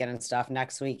this weekend and stuff.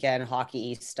 Next weekend, Hockey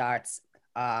East starts.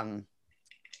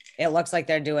 It looks like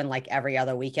they're doing like every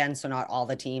other weekend. So not all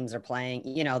the teams are playing,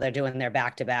 they're doing their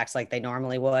back-to-backs like they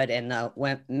normally would. And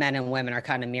the men and women are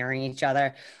kind of mirroring each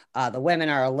other. The women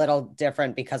are a little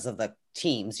different because of the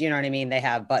teams, you know what I mean?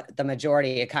 But the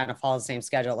majority, it kind of follows the same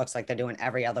schedule. It looks like they're doing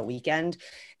every other weekend,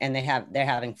 and they're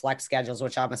having flex schedules,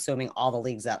 which I'm assuming all the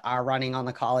leagues that are running on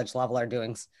the college level are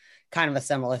doing kind of a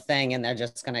similar thing. And they're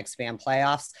just going to expand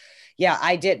playoffs. Yeah,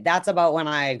 I did. That's about when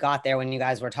I got there, when you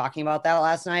guys were talking about that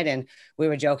last night. And we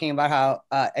were joking about how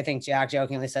I think Jack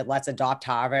jokingly said, let's adopt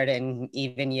Harvard and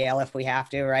even Yale if we have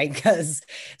to, right? Because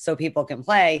so people can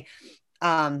play.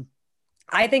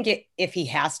 I think if he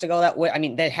has to go that way, I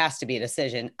mean, there has to be a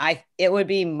decision. It would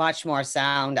be much more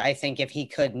sound, I think, if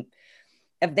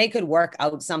they could work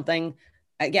out something.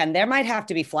 Again, there might have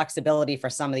to be flexibility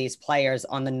for some of these players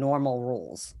on the normal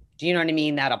rules. Do you know what I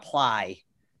mean? That apply.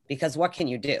 Because what can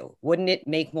you do? Wouldn't it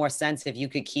make more sense if you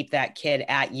could keep that kid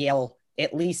at Yale,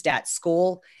 at least at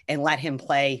school, and let him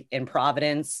play in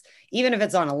Providence? Even if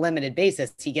it's on a limited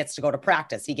basis, he gets to go to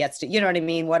practice. He gets to, you know what I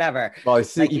mean? Whatever. Well,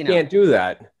 you can't do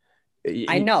that.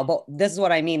 I know, but this is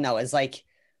what I mean, though, is like,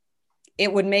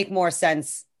 it would make more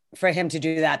sense for him to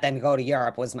do that than go to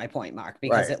Europe, was my point, Mark,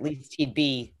 because right. At least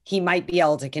he might be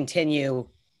able to continue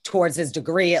towards his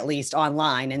degree, at least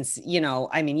online. And,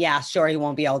 I mean, yeah, sure, he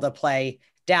won't be able to play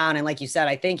down. And like you said,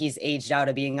 I think he's aged out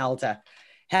of being able to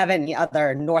have any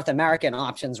other North American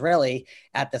options really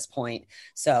at this point.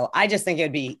 So I just think it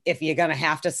would be, if you're going to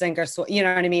have to sink or you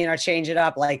know what I mean, or change it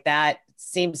up like that,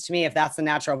 seems to me if that's the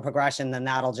natural progression, then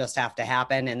that'll just have to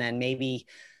happen. And then maybe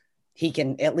he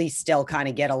can at least still kind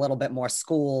of get a little bit more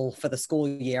school for the school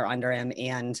year under him.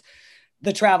 And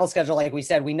the travel schedule, like we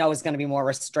said, we know is going to be more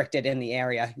restricted in the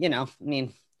area. You know, I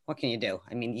mean, what can you do?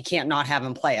 I mean, you can't not have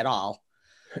him play at all.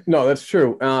 No, that's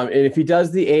true. And if he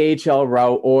does the AHL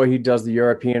route or he does the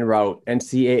European route,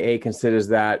 NCAA considers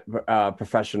that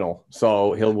professional.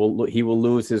 So he will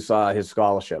lose his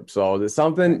scholarship. So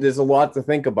there's a lot to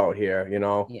think about here, you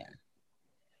know?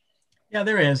 Yeah,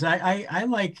 there is.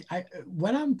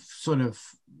 What I'm sort of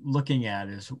looking at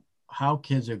is how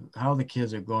the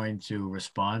kids are going to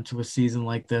respond to a season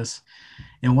like this,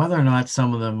 and whether or not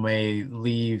some of them may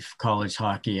leave college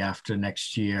hockey after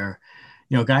next year.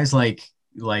 You know, guys like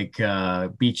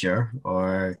Beecher,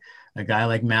 or a guy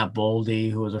like Matt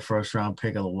Boldy, who was a first round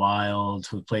pick of the Wild,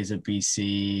 who plays at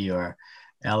BC, or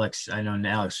Alex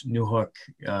Newhook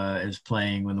is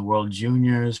playing in the World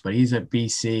Juniors, but he's at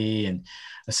BC. And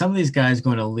some of these guys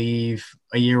going to leave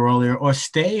a year earlier or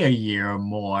stay a year or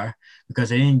more because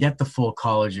they didn't get the full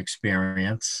college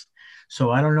experience.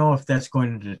 So I don't know if that's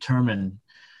going to determine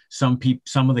some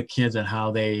of the kids and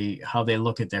how they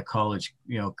look at their college,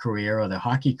 career or their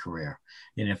hockey career.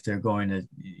 And if they're going to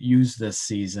use this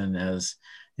season as,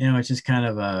 it's just kind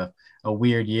of a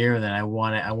weird year, and then I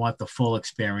want the full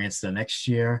experience the next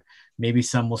year. Maybe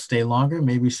some will stay longer,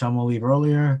 maybe some will leave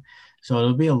earlier. So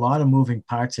it'll be a lot of moving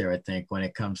parts here, I think, when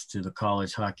it comes to the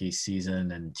college hockey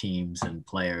season and teams and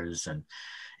players and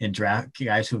draft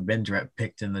guys who've been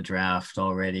picked in the draft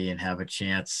already and have a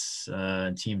chance,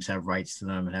 and teams have rights to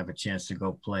them and have a chance to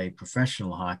go play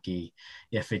professional hockey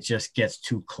if it just gets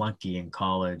too clunky in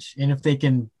college. And if they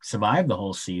can survive the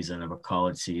whole season of a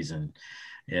college season,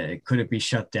 could it be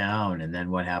shut down? And then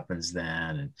what happens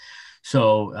then? And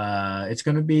so it's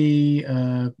going to be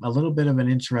a little bit of an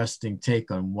interesting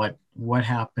take on what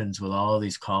happens with all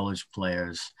these college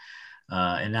players.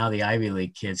 And now the Ivy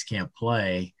League kids can't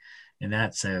play. And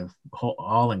that's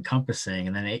all encompassing.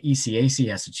 And then ECAC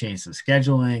has to change some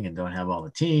scheduling and don't have all the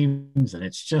teams. And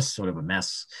it's just sort of a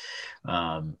mess.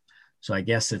 So I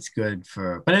guess it's good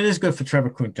but it is good for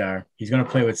Trevor Kuntar. He's going to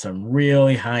play with some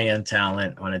really high-end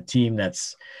talent on a team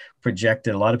that's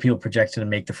projected. A lot of people projected to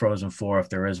make the Frozen Four if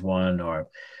there is one, or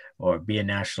be a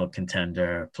national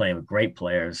contender, playing with great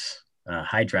players,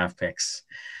 high draft picks.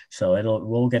 So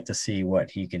we'll get to see what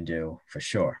he can do for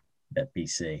sure at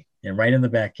BC, and right in the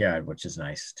backyard, which is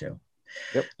nice too.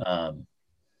 Yep.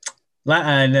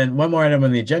 And then one more item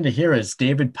on the agenda here is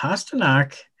David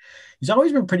Pastrnak. He's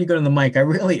always been pretty good on the mic.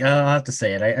 I'll have to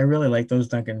say it. I really like those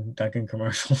Duncan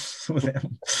commercials with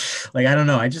him. Like, I don't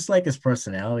know. I just like his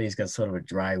personality. He's got sort of a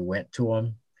dry wit to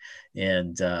him.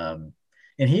 And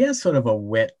he has sort of a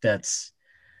wit that's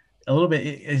a little bit,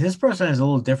 his personality is a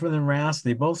little different than Rask.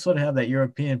 They both sort of have that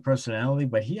European personality,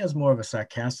 but he has more of a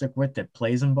sarcastic wit that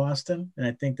plays in Boston. And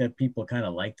I think that people kind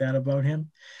of like that about him.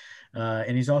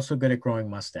 And he's also good at growing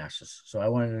mustaches. So I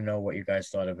wanted to know what you guys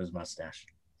thought of his mustache.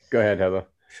 Go ahead, Heather.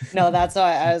 No, that's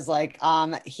why I was like,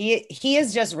 he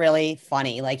is just really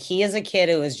funny. Like, he is a kid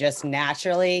who is just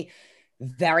naturally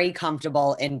very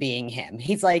comfortable in being him.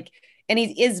 He's like, and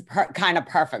he is kind of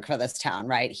perfect for this town,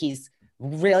 right? He's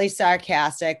really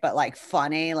sarcastic, but like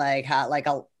funny, he's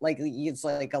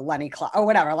like a Lenny Clark or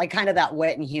whatever, like kind of that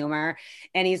wit and humor.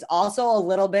 And he's also a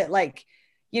little bit like,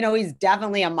 he's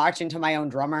definitely a marching to my own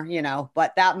drummer,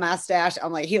 but that mustache,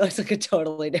 I'm like, he looks like a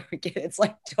totally different kid. It's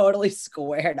like totally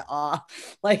squared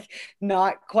off, like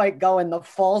not quite going the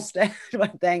full thing.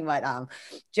 But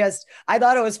I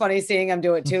thought it was funny seeing him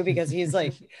do it too, because he's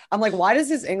like, I'm like, why does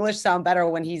his English sound better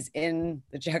when he's in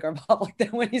the Czech Republic than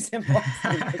when he's in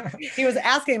Boston? Like, he was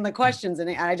asking the questions and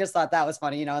I just thought that was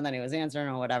funny, and then he was answering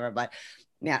or whatever. But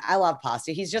yeah, I love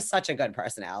Pasta. He's just such a good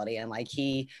personality. And like,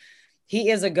 he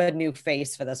is a good new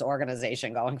face for this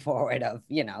organization going forward.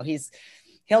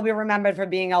 He'll be remembered for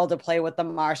being able to play with the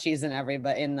Marshies and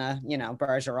everybody in the,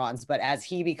 Bergerons. But as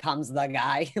he becomes the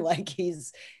guy, like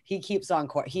he keeps on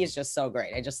court. He's just so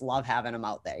great. I just love having him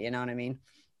out there. You know what I mean?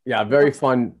 Yeah. Very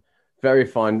fun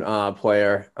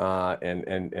player.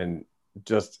 And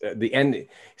just the end,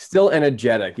 still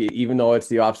energetic, even though it's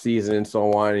the off season and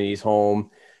so on, and he's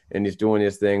home and he's doing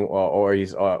his thing or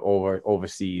he's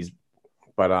overseas.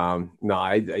 But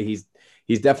he's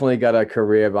definitely got a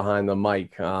career behind the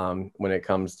mic when it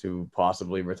comes to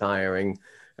possibly retiring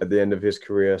at the end of his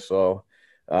career. So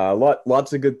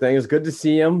lots of good things. Good to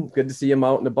see him. Good to see him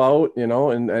out and about,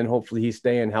 and hopefully he's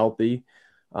staying healthy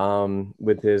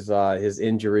with his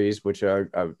injuries, which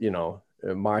are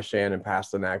Marchand and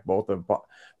Pasternak both are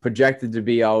projected to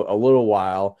be out a little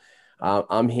while.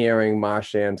 I'm hearing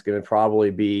Marchand's going to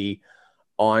probably be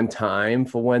on time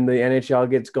for when the NHL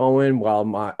gets going, while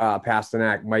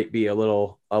Pasternak might be a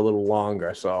little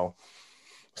longer. So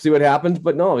see what happens.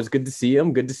 But no, it's good to see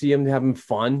him. Good to see him having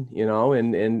fun,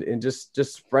 and just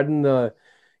spreading the.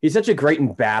 He's such a great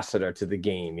ambassador to the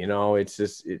game. It's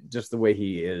just the way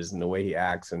he is and the way he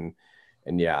acts. And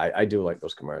yeah, I do like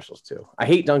those commercials too. I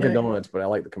hate Dunkin' Donuts, but I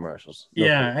like the commercials.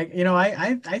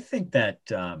 I think that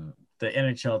the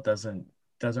NHL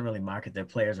doesn't really market their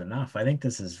players enough. I think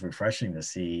this is refreshing to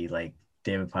see, like,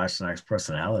 David Pasternak's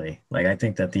personality. Like, I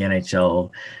think that the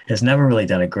NHL has never really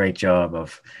done a great job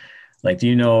of, like,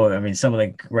 some of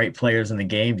the great players in the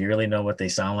game, do you really know what they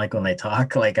sound like when they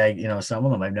talk? Like, some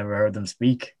of them, I've never heard them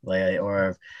speak,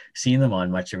 or seen them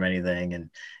on much of anything. And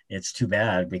it's too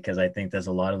bad, because I think there's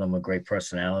a lot of them with great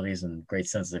personalities and great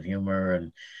sense of humor.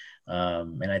 And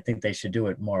I think they should do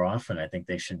it more often. I think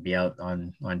they should be out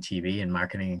on TV and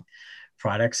marketing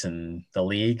products and the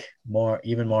league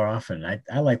even more often.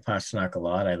 I like Pasternak a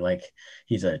lot.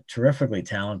 He's a terrifically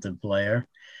talented player,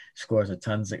 scores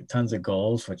tons of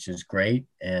goals, which is great.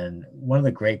 And one of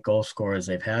the great goal scorers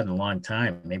they've had in a long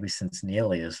time, maybe since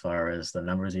Neely, as far as the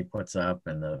numbers he puts up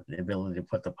and the ability to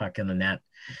put the puck in the net.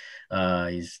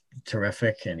 He's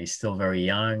terrific, and he's still very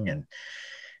young, and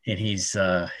he's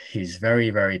very,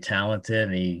 very talented,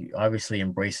 and he obviously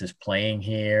embraces playing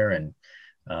here. And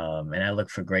I look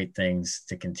for great things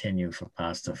to continue for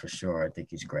Pasta for sure. I think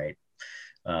he's great.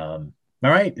 All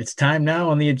right, it's time now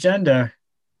on the agenda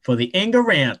for the Inga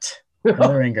rant.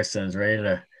 Heather Ingerson's ready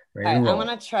to roll. I'm going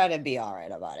to try to be all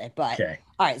right about it. But okay.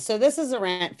 All right, so this is a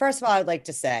rant. First of all, I'd like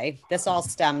to say this all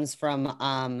stems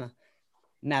from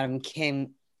Madam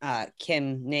Kim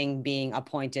Ning being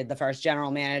appointed the first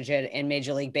general manager in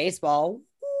Major League Baseball.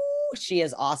 Ooh, she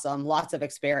is awesome. Lots of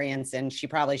experience, and she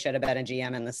probably should have been a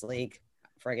GM in this league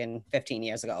friggin' 15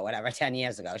 years ago, whatever, 10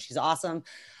 years ago. She's awesome.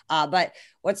 But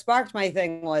what sparked my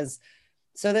thing was,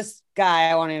 so this guy,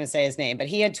 I won't even say his name, but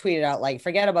he had tweeted out, like,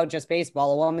 forget about just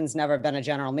baseball. A woman's never been a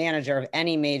general manager of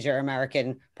any major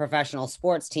American professional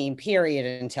sports team,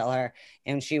 period, until her.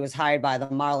 And she was hired by the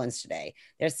Marlins today.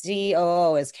 Their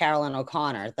COO is Carolyn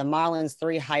O'Connor. The Marlins'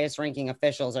 3 highest ranking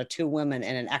officials are 2 women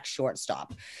and an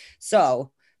ex-shortstop.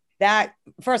 So that,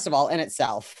 first of all, in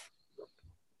itself,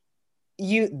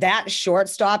 that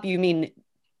shortstop, you mean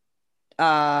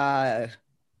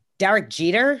Derek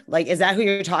Jeter? Like, is that who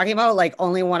you're talking about? Like,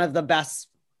 only one of the best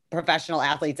professional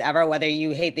athletes ever, whether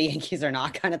you hate the Yankees or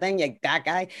not, kind of thing. Like, that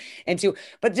guy.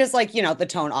 But just like, the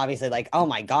tone, obviously, like, oh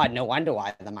my God, no wonder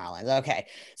why the Marlins. Okay.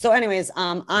 So anyways,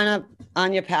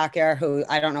 Anya Packer, who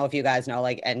I don't know if you guys know,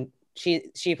 like, and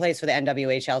she plays for the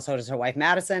NWHL. So does her wife,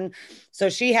 Madison. So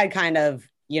she had kind of,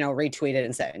 retweeted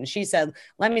and said, and she said,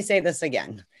 let me say this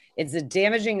again. It's a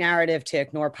damaging narrative to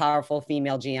ignore powerful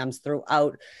female GMs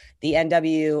throughout the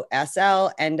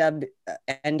NWSL,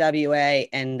 NWA,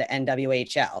 and the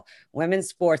NWHL. Women's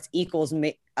sports equals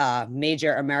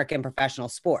major American professional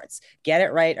sports. Get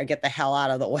it right or get the hell out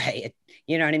of the way.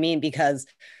 You know what I mean? Because,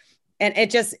 and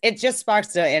it just sparks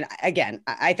to, and again,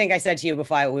 I think I said to you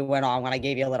before we went on, when I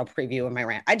gave you a little preview of my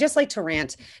rant, I just like to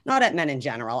rant, not at men in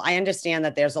general. I understand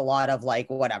that there's a lot of, like,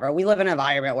 whatever. We live in an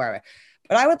environment where,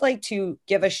 but I would like to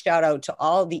give a shout out to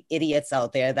all the idiots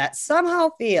out there that somehow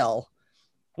feel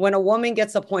when a woman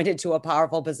gets appointed to a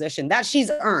powerful position that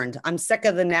she's earned. I'm sick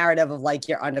of the narrative of, like,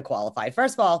 you're underqualified.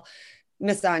 First of all,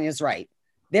 Miss Anya's right.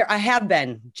 There have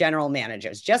been general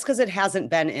managers. Just because it hasn't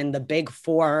been in the big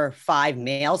 4 or 5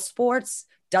 male sports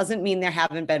doesn't mean there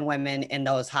haven't been women in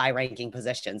those high ranking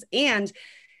positions. And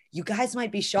you guys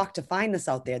might be shocked to find this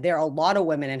out there. There are a lot of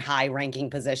women in high ranking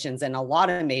positions in a lot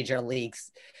of major league,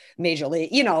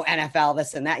 NFL,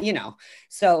 this and that,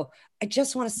 So I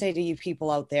just want to say to you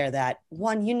people out there that,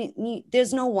 one,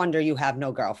 there's no wonder you have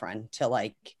no girlfriend to,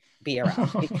 like, be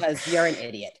around because you're an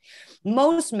idiot.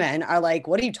 Most men are like,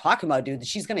 what are you talking about, dude?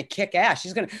 She's going to kick ass.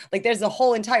 She's going to, like, there's a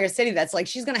whole entire city that's like,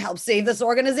 she's going to help save this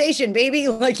organization, baby.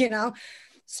 Like,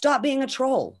 stop being a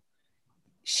troll.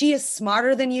 She is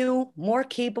smarter than you, more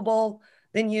capable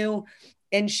than you.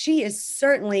 And she is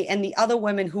certainly, and the other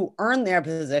women who earn their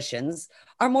positions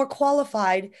are more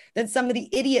qualified than some of the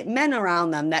idiot men around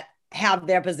them that have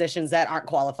their positions that aren't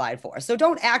qualified for. So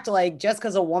don't act like just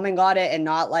because a woman got it and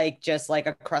not like just like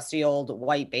a crusty old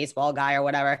white baseball guy or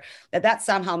whatever, that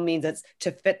somehow means it's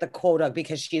to fit the quota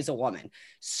because she's a woman.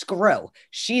 Screw.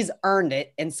 She's earned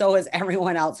it. And so has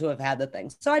everyone else who have had the thing.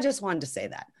 So I just wanted to say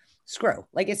that. Screw.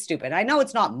 Like, it's stupid. I know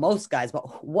it's not most guys,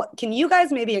 but what can you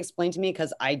guys maybe explain to me?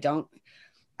 Because I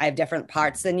I have different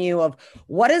parts than you of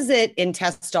what is it in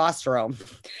testosterone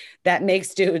that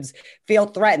makes dudes feel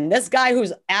threatened? This guy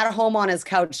who's at home on his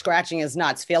couch scratching his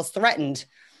nuts feels threatened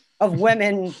of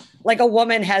women, like a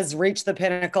woman has reached the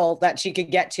pinnacle that she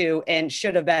could get to and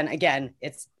should have been. Again,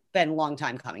 it's been a long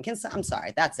time coming. I'm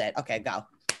sorry. That's it. Okay, go.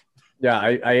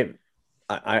 Yeah,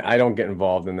 I don't get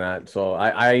involved in that. So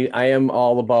I am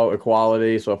all about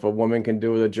equality. So if a woman can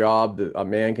do the job that a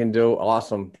man can do,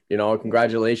 awesome.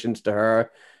 Congratulations to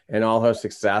her and all her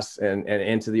success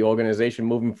and to the organization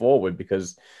moving forward,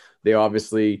 because they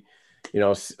obviously,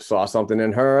 saw something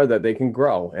in her that they can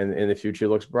grow and the future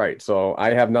looks bright. So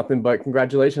I have nothing but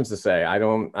congratulations to say.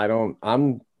 I'm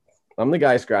the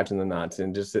guy scratching the nuts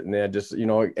and just sitting there, just,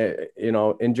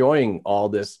 enjoying all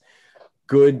this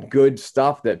good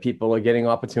stuff that people are getting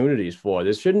opportunities for.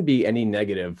 There shouldn't be any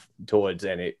negative towards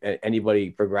anybody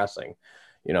progressing.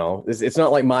 It's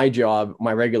not like my job,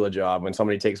 my regular job, when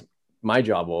somebody takes my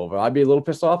job over, I'd be a little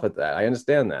pissed off at that. I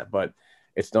understand that, but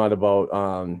it's not about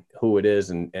who it is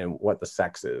and what the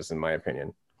sex is, in my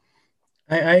opinion.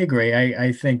 I agree.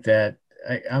 I think that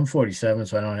I'm 47,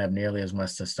 so I don't have nearly as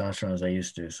much testosterone as I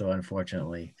used to. So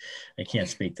unfortunately, I can't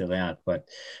speak to that. But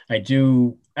I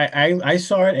do. I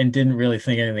saw it and didn't really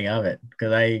think anything of it,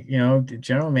 because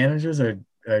general managers are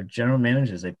general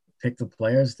managers. They pick the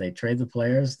players, they trade the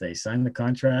players, they sign the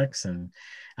contracts, and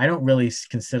I don't really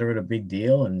consider it a big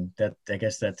deal. And that, I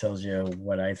guess that tells you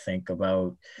what I think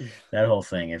about that whole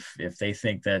thing. If they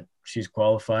think that she's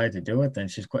qualified to do it, then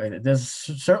there's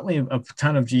certainly a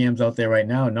ton of GMs out there right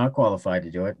now not qualified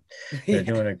to do it. They're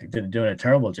doing a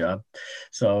terrible job.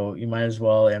 So you might as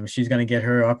well, she's going to get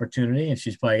her opportunity, and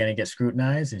she's probably going to get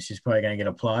scrutinized, and she's probably going to get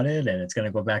applauded, and it's going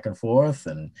to go back and forth.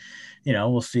 And,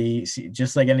 we'll see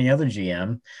just like any other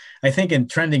GM. I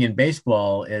think trending in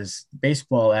baseball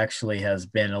actually has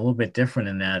been a little bit different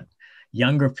in that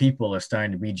younger people are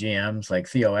starting to be GMs. Like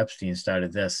Theo Epstein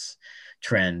started this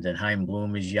trend, and Chaim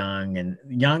Bloom is young, and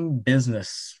young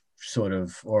business sort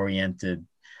of oriented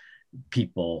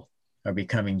people are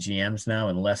becoming GMs now,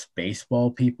 and less baseball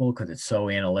people, because it's so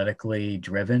analytically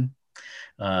driven.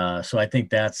 So I think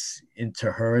that's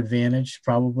into her advantage,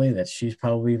 probably, that she's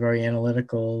probably very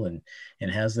analytical and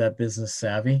has that business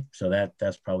savvy. So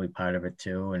that's probably part of it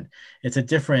too. And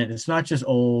it's not just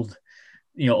old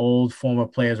former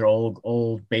players or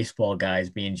old baseball guys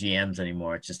being GMs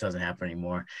anymore. It just doesn't happen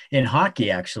anymore. In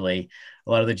hockey, actually, a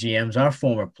lot of the GMs are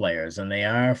former players, and they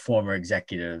are former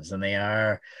executives, and they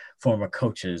are former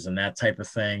coaches and that type of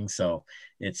thing. So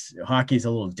hockey's a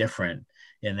little different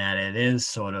in that it is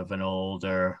sort of an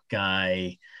older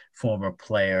guy, former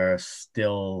player,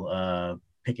 still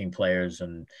picking players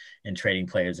and trading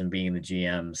players and being the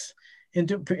GMs.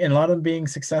 And a lot of them being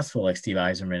successful, like Steve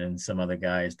Yzerman and some other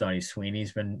guys. Donnie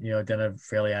Sweeney's been, done a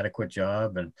fairly adequate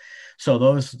job. And so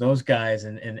those guys,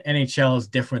 and NHL is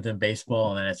different than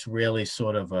baseball. And it's really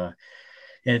sort of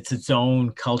it's its own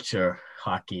culture,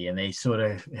 hockey. And they sort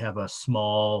of have a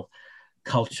small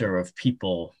culture of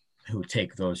people who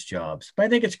take those jobs. But I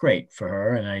think it's great for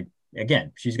her. And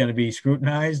again, she's going to be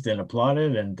scrutinized and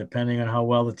applauded, and depending on how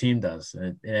well the team does.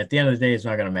 And at the end of the day, it's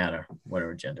not going to matter what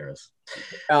her gender is.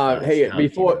 Hey,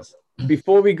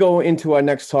 before we go into our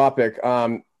next topic,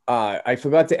 I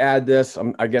forgot to add this.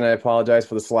 Again, I apologize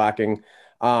for the slacking.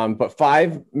 But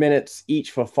 5 minutes each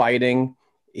for fighting.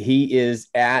 He is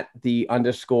at the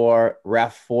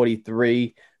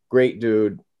 _ref43. Great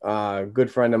dude.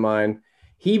 Good friend of mine.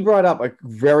 He brought up a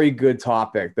very good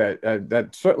topic that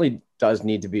certainly does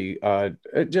need to be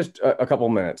just a couple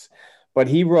minutes. But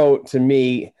he wrote to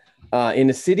me, in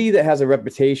a city that has a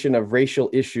reputation of racial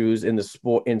issues in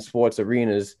sports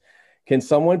arenas, can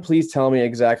someone please tell me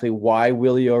exactly why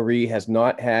Willie O'Ree has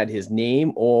not had his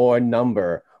name or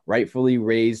number rightfully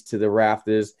raised to the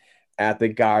rafters at the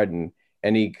Garden?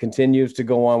 And he continues to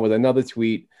go on with another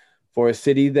tweet. For a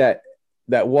city that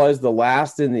was the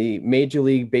last in the Major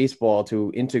League Baseball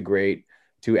to integrate,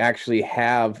 to actually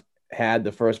have had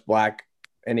the first Black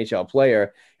NHL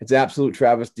player, it's absolute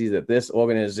travesty that this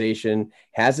organization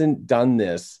hasn't done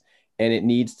this, and it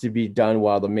needs to be done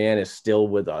while the man is still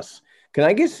with us.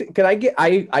 I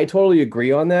totally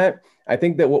agree on that. I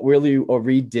think that what Willie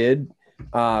O'Ree did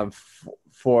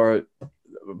for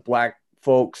Black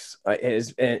folks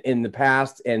is in the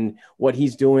past, and what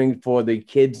he's doing for the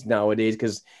kids nowadays,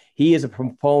 because he is a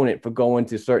proponent for going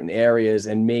to certain areas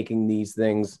and making these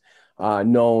things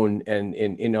known, and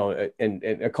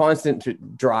a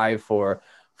constant drive for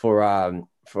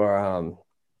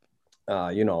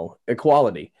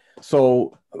equality.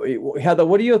 So, Heather,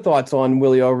 what are your thoughts on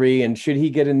Willie O'Ree, and should he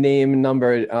get a name and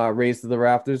number raised to the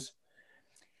rafters?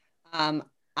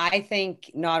 I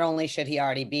think not only should he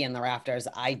already be in the rafters,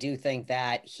 I do think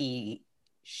that he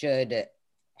should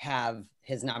have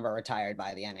his number retired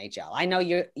by the NHL. I know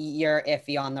you're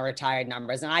iffy on the retired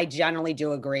numbers, and I generally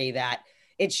do agree that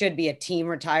it should be a team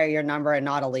retire your number and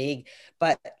not a league.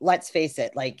 But let's face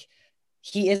it, like,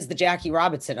 he is the Jackie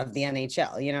Robinson of the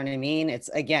NHL. You know what I mean? It's,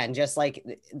 again, just like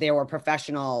there were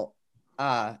professional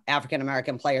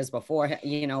African-American players before,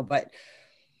 but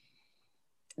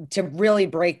to really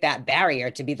break that barrier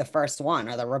to be the first one,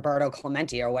 or the Roberto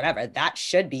Clemente or whatever, that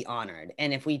should be honored.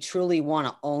 And if we truly want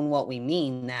to own what we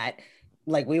mean, that,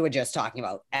 like we were just talking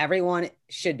about, everyone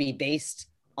should be based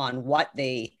on what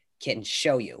they can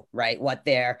show you, right? What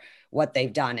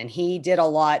they've done. And he did a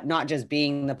lot, not just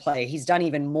being the player. He's done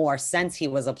even more since he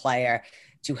was a player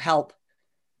to help,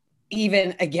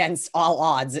 even against all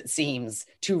odds, it seems,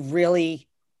 to really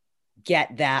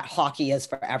get that hockey is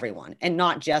for everyone, and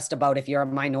not just about if you're a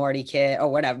minority kid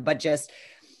or whatever, but just,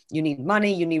 you need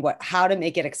money, you need how to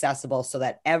make it accessible so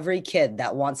that every kid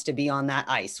that wants to be on that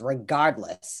ice,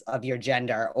 regardless of your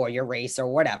gender or your race or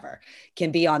whatever,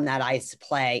 can be on that ice,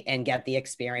 play, and get the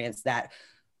experience that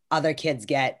other kids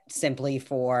get simply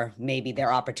for maybe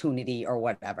their opportunity or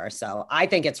whatever. So I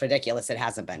think it's ridiculous it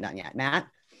hasn't been done yet. Matt?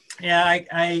 Yeah,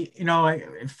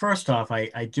 first off,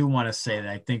 I do want to say that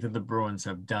I think that the Bruins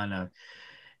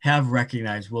have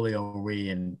recognized Willie O'Ree,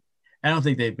 and I don't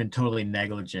think they've been totally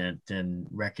negligent in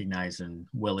recognizing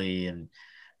Willie and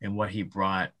what he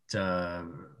brought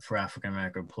for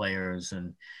African-American players.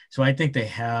 And so I think they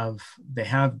have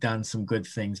done some good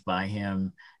things by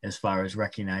him as far as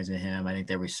recognizing him. I think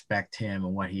they respect him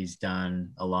and what he's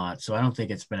done a lot. So I don't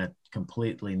think it's been a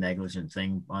completely negligent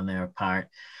thing on their part.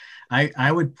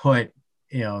 I would put,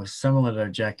 similar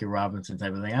to Jackie Robinson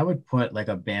type of thing, I would put like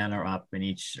a banner up in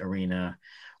each arena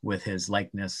with his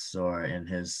likeness or in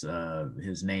his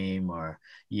name or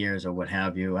years or what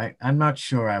have you. I'm not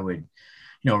sure I would,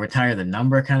 retire the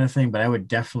number kind of thing, but I would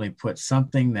definitely put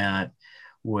something that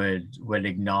would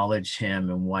acknowledge him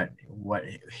and what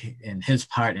in his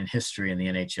part in history in the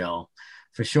NHL.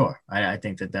 For sure. I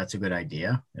think that's a good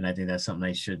idea. And I think that's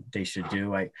something they should do.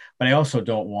 But I also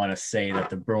don't want to say that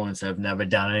the Bruins have never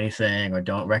done anything or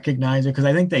don't recognize it, because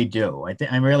I think they do.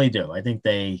 I really do. I think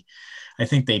they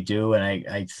do. And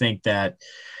I think that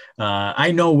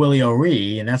I know Willie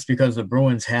O'Ree, and that's because the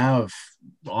Bruins have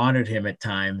honored him at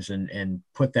times and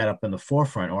put that up in the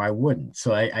forefront, or I wouldn't.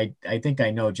 So I think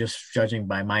I know, just judging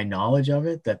by my knowledge of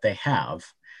it, that they have.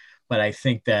 But I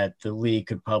think that the league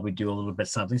could probably do a little bit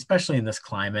something, especially in this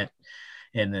climate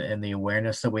and the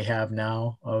awareness that we have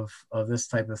now of this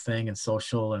type of thing, and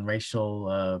social and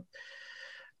racial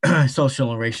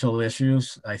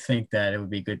issues. I think that it would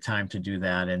be a good time to do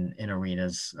that in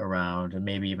arenas around, and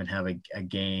maybe even have a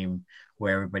game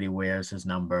where everybody wears his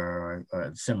number,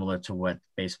 or similar to what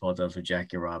baseball does with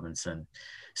Jackie Robinson,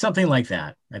 something like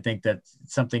that. I think that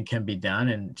something can be done,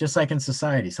 and just like in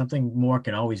society, something more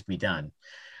can always be done.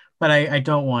 But I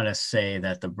don't want to say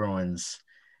that the Bruins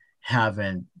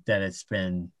haven't, that it's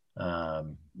been,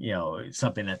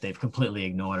 something that they've completely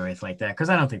ignored or anything like that, because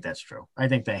I don't think that's true. I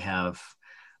think they have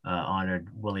honored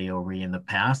Willie O'Ree in the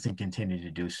past and continue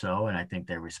to do so, and I think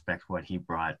they respect what he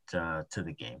brought to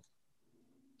the game.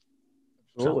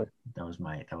 Absolutely. So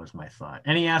that was my thought.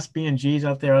 Any Ask B and G's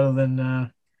out there other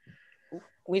than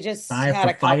we just had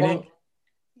a couple? Fighting?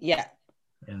 Yeah.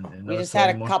 And we just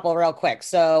had a couple real quick.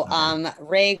 So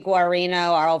Ray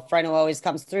Guarino, our old friend who always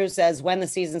comes through, says, when the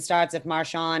season starts, if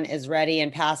Marchand is ready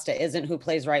and Pasta isn't, who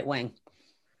plays right wing?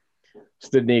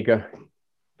 Studnicka.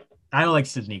 I like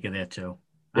Studnicka there too.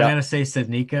 Yep. I'm going to say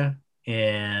Studnicka,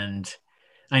 and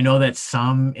I know that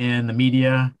some in the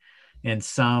media and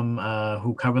some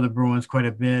who cover the Bruins quite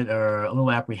a bit are a little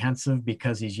apprehensive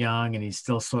because he's young and he's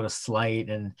still sort of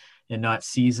slight and not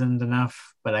seasoned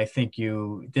enough. But I think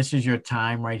this is your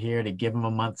time right here to give him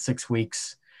a month, 6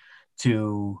 weeks,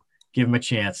 to give him a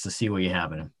chance to see what you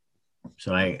have in him.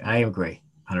 So I agree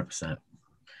 100%.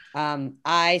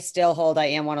 I still hold, I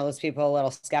am one of those people a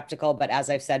little skeptical, but as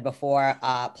I've said before,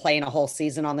 playing a whole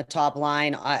season on the top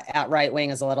line at right wing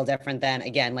is a little different than,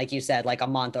 again, like you said, like a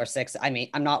month or 6. I mean,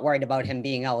 I'm not worried about him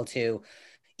being able to,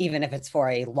 even if it's for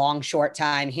a long, short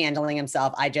time, handling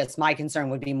himself. My concern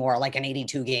would be more like an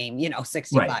 82 game,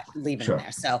 65, right, leaving him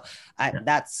there. So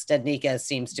that Studnicka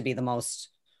seems to be the most,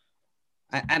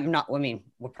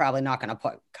 we're probably not going to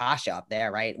put Kasha up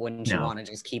there, right? Wouldn't you want to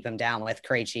just keep him down with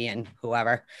Krejci and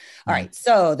whoever? All right.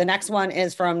 So the next one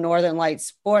is from Northern Lights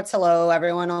Sports. Hello,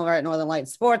 everyone over at Northern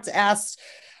Lights Sports asked,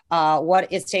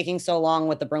 what is taking so long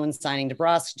with the Bruins signing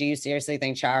DeBrusk? Do you seriously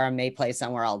think Chara may play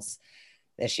somewhere else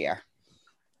this year?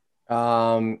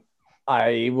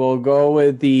 I will go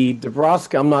with the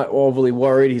DeBrusque. I'm not overly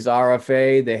worried. He's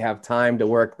RFA. They have time to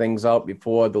work things out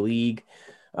before the league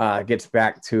gets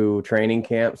back to training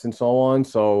camps and so on.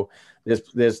 So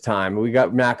there's time. We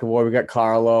got McAvoy, we got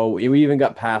Carlo, we even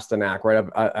got Pasternak right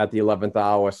up at the 11th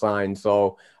hour signed.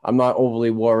 So I'm not overly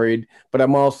worried, but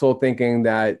I'm also thinking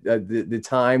that the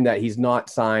time that he's not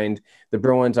signed, the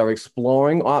Bruins are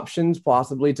exploring options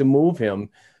possibly to move him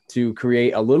to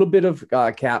create a little bit of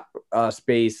cap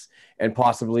space and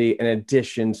possibly an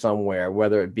addition somewhere,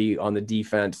 whether it be on the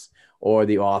defense or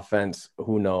the offense,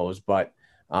 who knows, but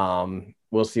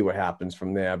we'll see what happens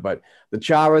from there. But the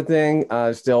Chara thing,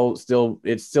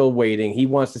 it's still waiting. He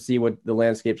wants to see what the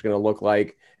landscape's going to look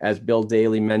like, as Bill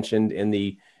Daly mentioned in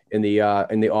the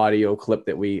audio clip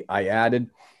that I added.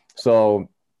 So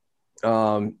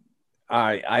I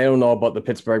don't know about the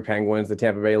Pittsburgh Penguins, the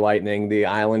Tampa Bay Lightning, the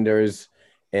Islanders,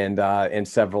 and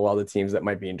several other teams that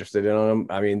might be interested in him.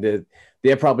 I mean,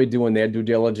 they're probably doing their due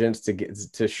diligence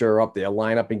to shore up their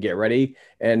lineup and get ready.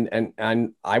 And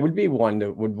I would be one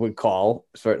that would call,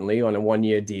 certainly, on a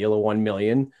 1-year deal of $1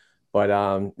 million. But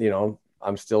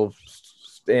I'm still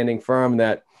standing firm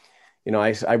that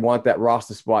I want that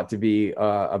roster spot to be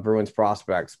a Bruins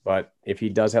prospects. But if he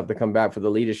does have to come back for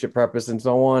the leadership purpose and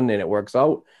so on, and it works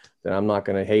out, then I'm not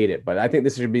going to hate it. But I think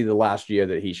this should be the last year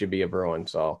that he should be a Bruin.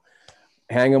 So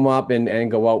hang him up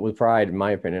and go out with pride, in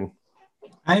my opinion.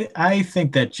 I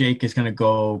think that Jake is going to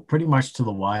go pretty much to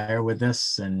the wire with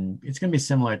this, and it's going to be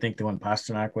similar, I think, to when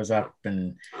Pasternak was up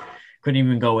and couldn't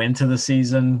even go into the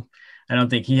season. I don't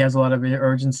think he has a lot of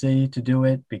urgency to do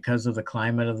it because of the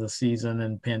climate of the season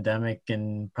and pandemic,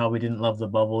 and probably didn't love the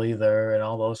bubble either and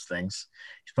all those things.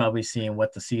 He's probably seeing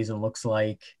what the season looks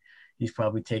like. He's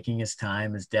probably taking his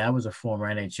time. His dad was a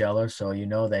former NHLer, so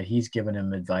that he's given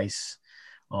him advice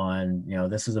on,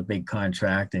 this is a big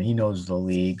contract, and he knows the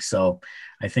league. So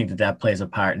I think that plays a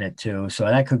part in it too. So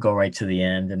that could go right to the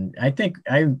end. And I think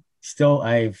I've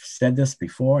said this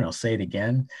before, and I'll say it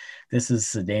again. This is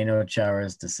Zdeno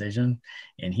Chara's decision,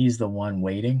 and he's the one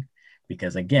waiting,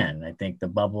 because again, I think the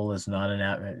bubble is not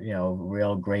an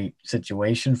real great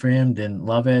situation for him. Didn't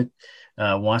love it.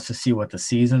 Wants to see what the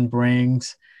season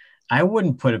brings. I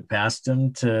wouldn't put it past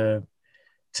him to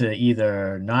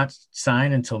either not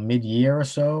sign until mid-year or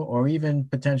so, or even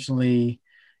potentially,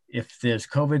 if there's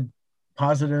COVID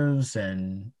positives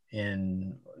and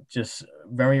in just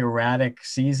very erratic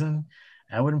season,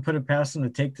 I wouldn't put it past him to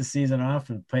take the season off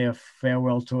and play a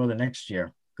farewell tour the next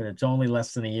year, because it's only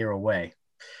less than a year away.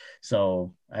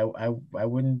 So I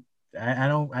wouldn't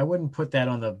put that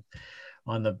on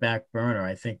the back burner.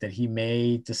 I think that he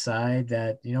may decide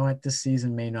that, this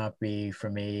season may not be for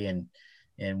me,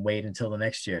 and wait until the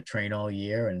next year, train all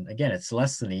year. And again, it's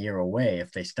less than a year away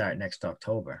if they start next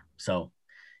October. So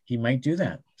he might do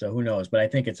that. So who knows? But I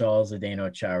think it's all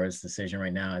Zdeno Chara's decision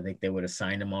right now. I think they would have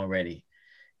signed him already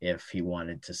if he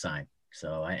wanted to sign.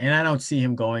 So, I don't see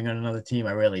him going on another team.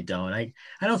 I really don't. I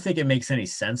don't think it makes any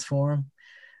sense for him.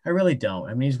 I really don't.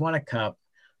 I mean, he's won a cup.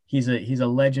 He's a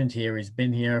legend here. He's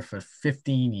been here for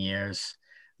 15 years.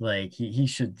 Like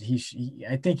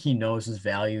I think he knows his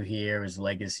value here, his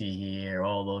legacy here,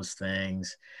 all those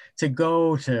things. To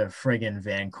go to friggin'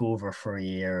 Vancouver for a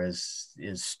year is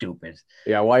stupid.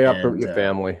 Yeah, why uproot your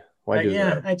family? Why do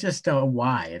that? I just don't.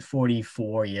 Why at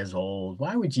 44 years old?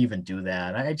 Why would you even do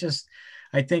that?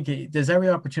 I think there's every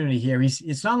opportunity here.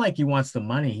 It's not like he wants the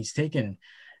money. He's taken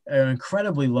an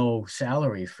incredibly low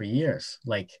salary for years.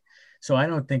 So I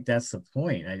don't think that's the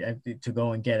point. To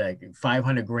go and get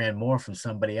 $500 grand more from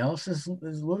somebody else is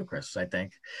ludicrous, I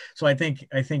think. So I think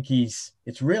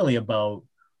it's really about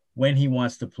when he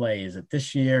wants to play. Is it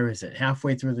this year? Is it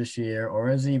halfway through this year? Or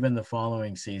is it even the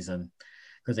following season?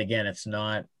 Because again, it's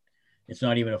not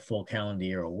even a full calendar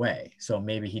year away. So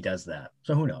maybe he does that.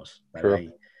 So who knows? But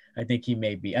I think he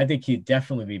may be. I think he'd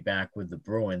definitely be back with the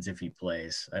Bruins if he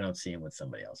plays. I don't see him with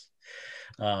somebody else.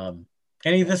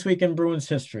 Any this week in Bruins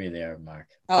history there, Mark?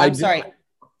 Oh, I'm sorry.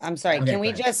 Okay, Can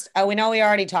we just, we know we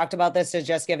already talked about this, to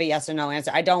just give a yes or no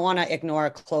answer. I don't want to ignore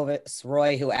Clovis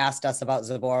Roy, who asked us about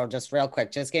Zaboral. Just real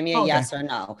quick, just give me a yes or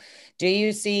no. Do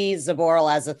you see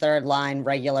Zaboral as a third line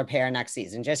regular pair next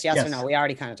season? Just yes or no. We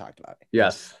already kind of talked about it.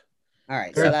 Yes. All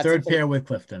right. So that's third pair with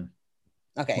Clifton.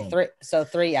 Okay.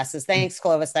 Three yeses. Thanks,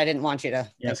 Clovis. I didn't want you to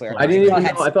think we were. I didn't even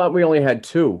know. I thought we only had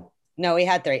two. No, we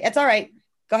had three. It's all right.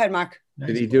 Go ahead, Mark.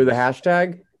 Did he do the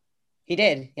hashtag? He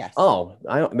did, yes. Oh,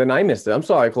 then I missed it. I'm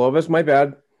sorry, Clovis. My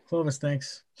bad. Clovis,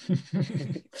 thanks.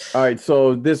 All right,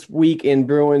 so this week in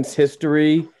Bruins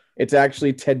history, it's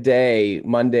actually today,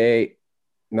 Monday.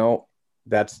 No,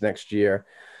 that's next year.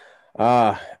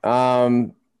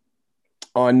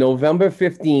 On November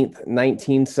 15th,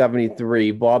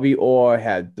 1973, Bobby Orr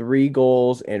had 3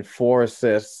 goals and 4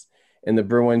 assists in the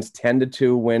Bruins'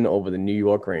 10-2 win over the New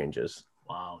York Rangers.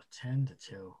 Wow,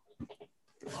 10-2.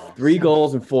 Wow. 3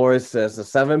 goals and 4 assists, a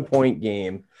 7-point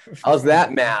game. How's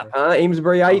that math, huh?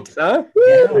 Amesbury-ites, huh?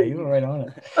 Yeah, you were right on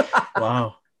it.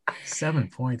 Wow. 7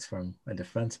 points from a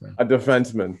defenseman. A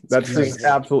defenseman. That's just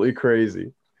absolutely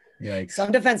crazy. Yikes.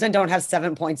 Some defensemen don't have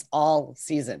 7 points all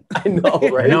season. I know,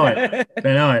 right? I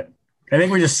know it. I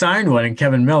think we just signed one in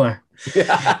Kevin Miller.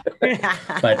 Yeah.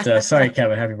 But sorry,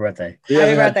 Kevin. Happy birthday.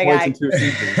 Happy birthday,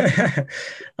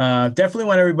 guy. Definitely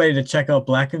want everybody to check out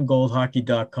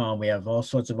blackandgoldhockey.com. We have all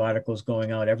sorts of articles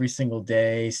going out every single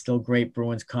day. Still great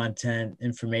Bruins content,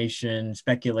 information,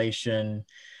 speculation.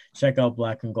 Check out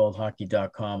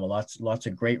blackandgoldhockey.com. Lots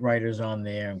of great writers on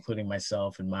there, including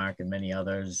myself and Mark and many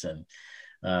others. And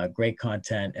great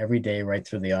content every day right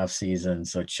through the off season.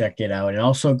 So check it out. And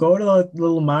also go to the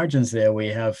little margins there. We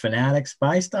have Fanatics.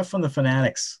 Buy stuff from the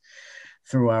Fanatics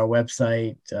through our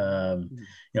website.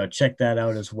 Check that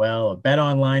out as well.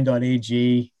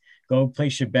 betonline.ag. Go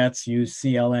place your bets. Use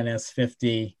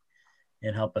CLNS50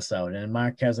 and help us out. And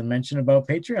Mark has a mention about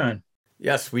Patreon.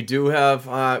 Yes, we do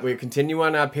have, we continue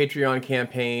on our Patreon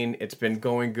campaign. It's been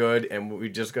going good, and we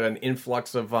just got an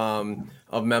influx of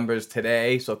members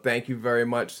today. So thank you very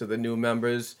much to the new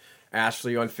members.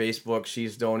 Ashley on Facebook,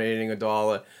 she's donating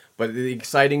 $1. But the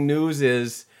exciting news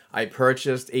is I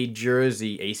purchased a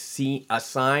jersey, a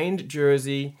signed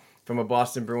jersey from a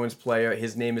Boston Bruins player.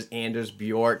 His name is Anders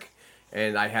Bjork,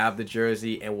 and I have the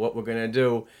jersey. And what we're going to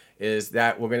do is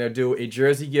that we're going to do a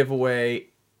jersey giveaway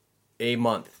a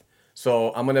month.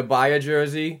 So I'm gonna buy a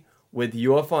jersey with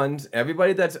your funds.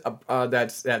 Everybody that's on the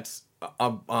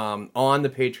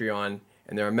Patreon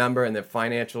and they're a member and they're a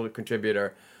financial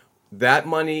contributor, that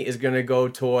money is gonna go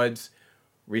towards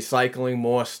recycling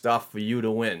more stuff for you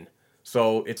to win.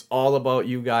 So it's all about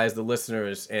you guys, the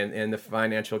listeners and the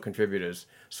financial contributors.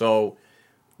 So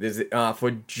there's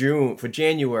for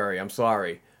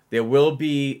January, there will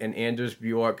be an Anders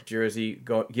Bjork jersey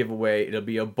giveaway. It'll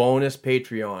be a bonus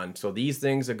Patreon. So these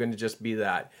things are going to just be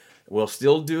that. We'll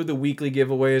still do the weekly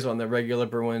giveaways on the regular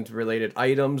Bruins-related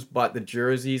items, but the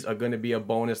jerseys are going to be a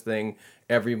bonus thing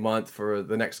every month for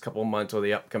the next couple of months or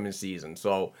the upcoming season.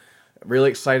 So really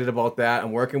excited about that.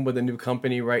 I'm working with a new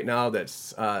company right now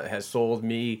that's has sold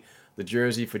me the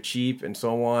jersey for cheap and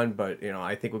so on. But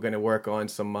I think we're going to work on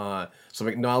some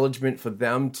acknowledgement for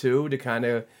them too, to kind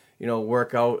of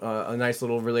work out a nice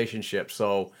little relationship.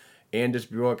 So Anders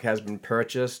Bjork has been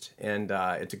purchased, and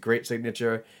it's a great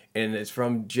signature, and it's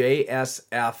from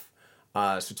JSF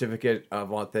Certificate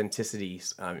of Authenticity.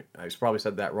 I probably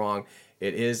said that wrong.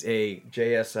 It is a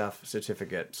JSF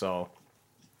certificate. So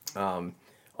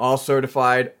all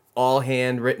certified, all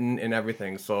handwritten and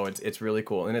everything. So it's really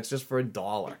cool, and it's just for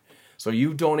 $1. So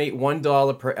you donate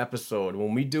 $1 per episode.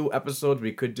 When we do episodes,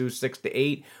 we could do 6 to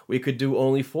 8. We could do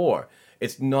only 4.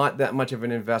 It's not that much of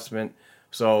an investment.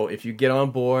 So if you get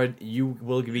on board, you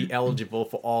will be eligible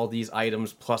for all these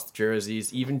items plus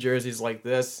jerseys, even jerseys like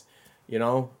this.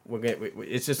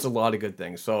 It's just a lot of good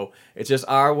things. So it's just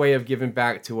our way of giving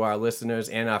back to our listeners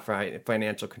and our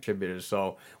financial contributors.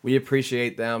 So we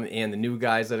appreciate them and the new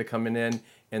guys that are coming in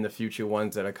and the future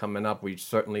ones that are coming up. We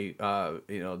certainly,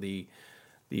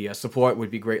 the support would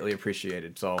be greatly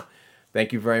appreciated. So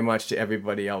thank you very much to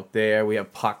everybody out there. We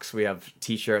have pucks, we have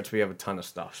T-shirts, we have a ton of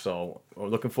stuff. So we're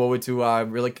looking forward to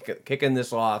really kicking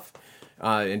this off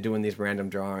and doing these random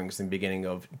drawings in the beginning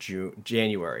of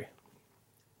January.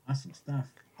 Awesome stuff.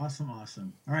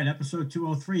 Awesome. All right, episode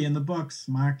 203 in the books.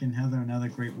 Mark and Heather, another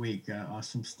great week.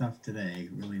 Awesome stuff today.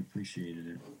 Really appreciated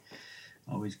it.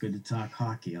 Always good to talk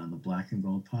hockey on the Black and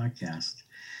Gold podcast.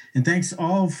 And thanks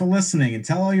all for listening. And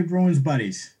tell all your Bruins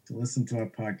buddies to listen to our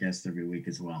podcast every week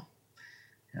as well.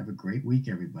 Have a great week,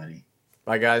 everybody.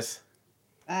 Bye, guys.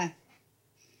 Bye.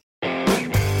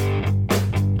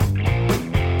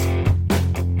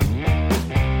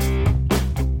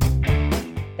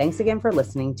 Thanks again for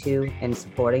listening to and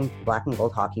supporting the Black and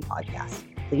Gold Hockey Podcast.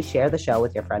 Please share the show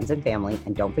with your friends and family,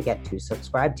 and don't forget to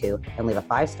subscribe to and leave a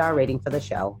 5-star rating for the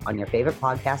show on your favorite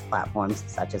podcast platforms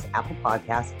such as Apple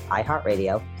Podcasts,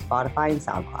 iHeartRadio, Spotify, and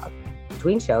SoundCloud.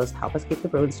 Between shows, help us keep the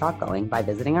Bruins talk going by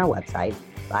visiting our website,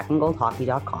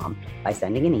 blackandgoldhockey.com, by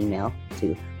sending an email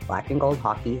to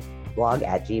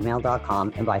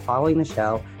blackandgoldhockeyblog@gmail.com, and by following the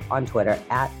show on Twitter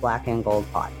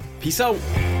 @blackandgoldpod. Peace out.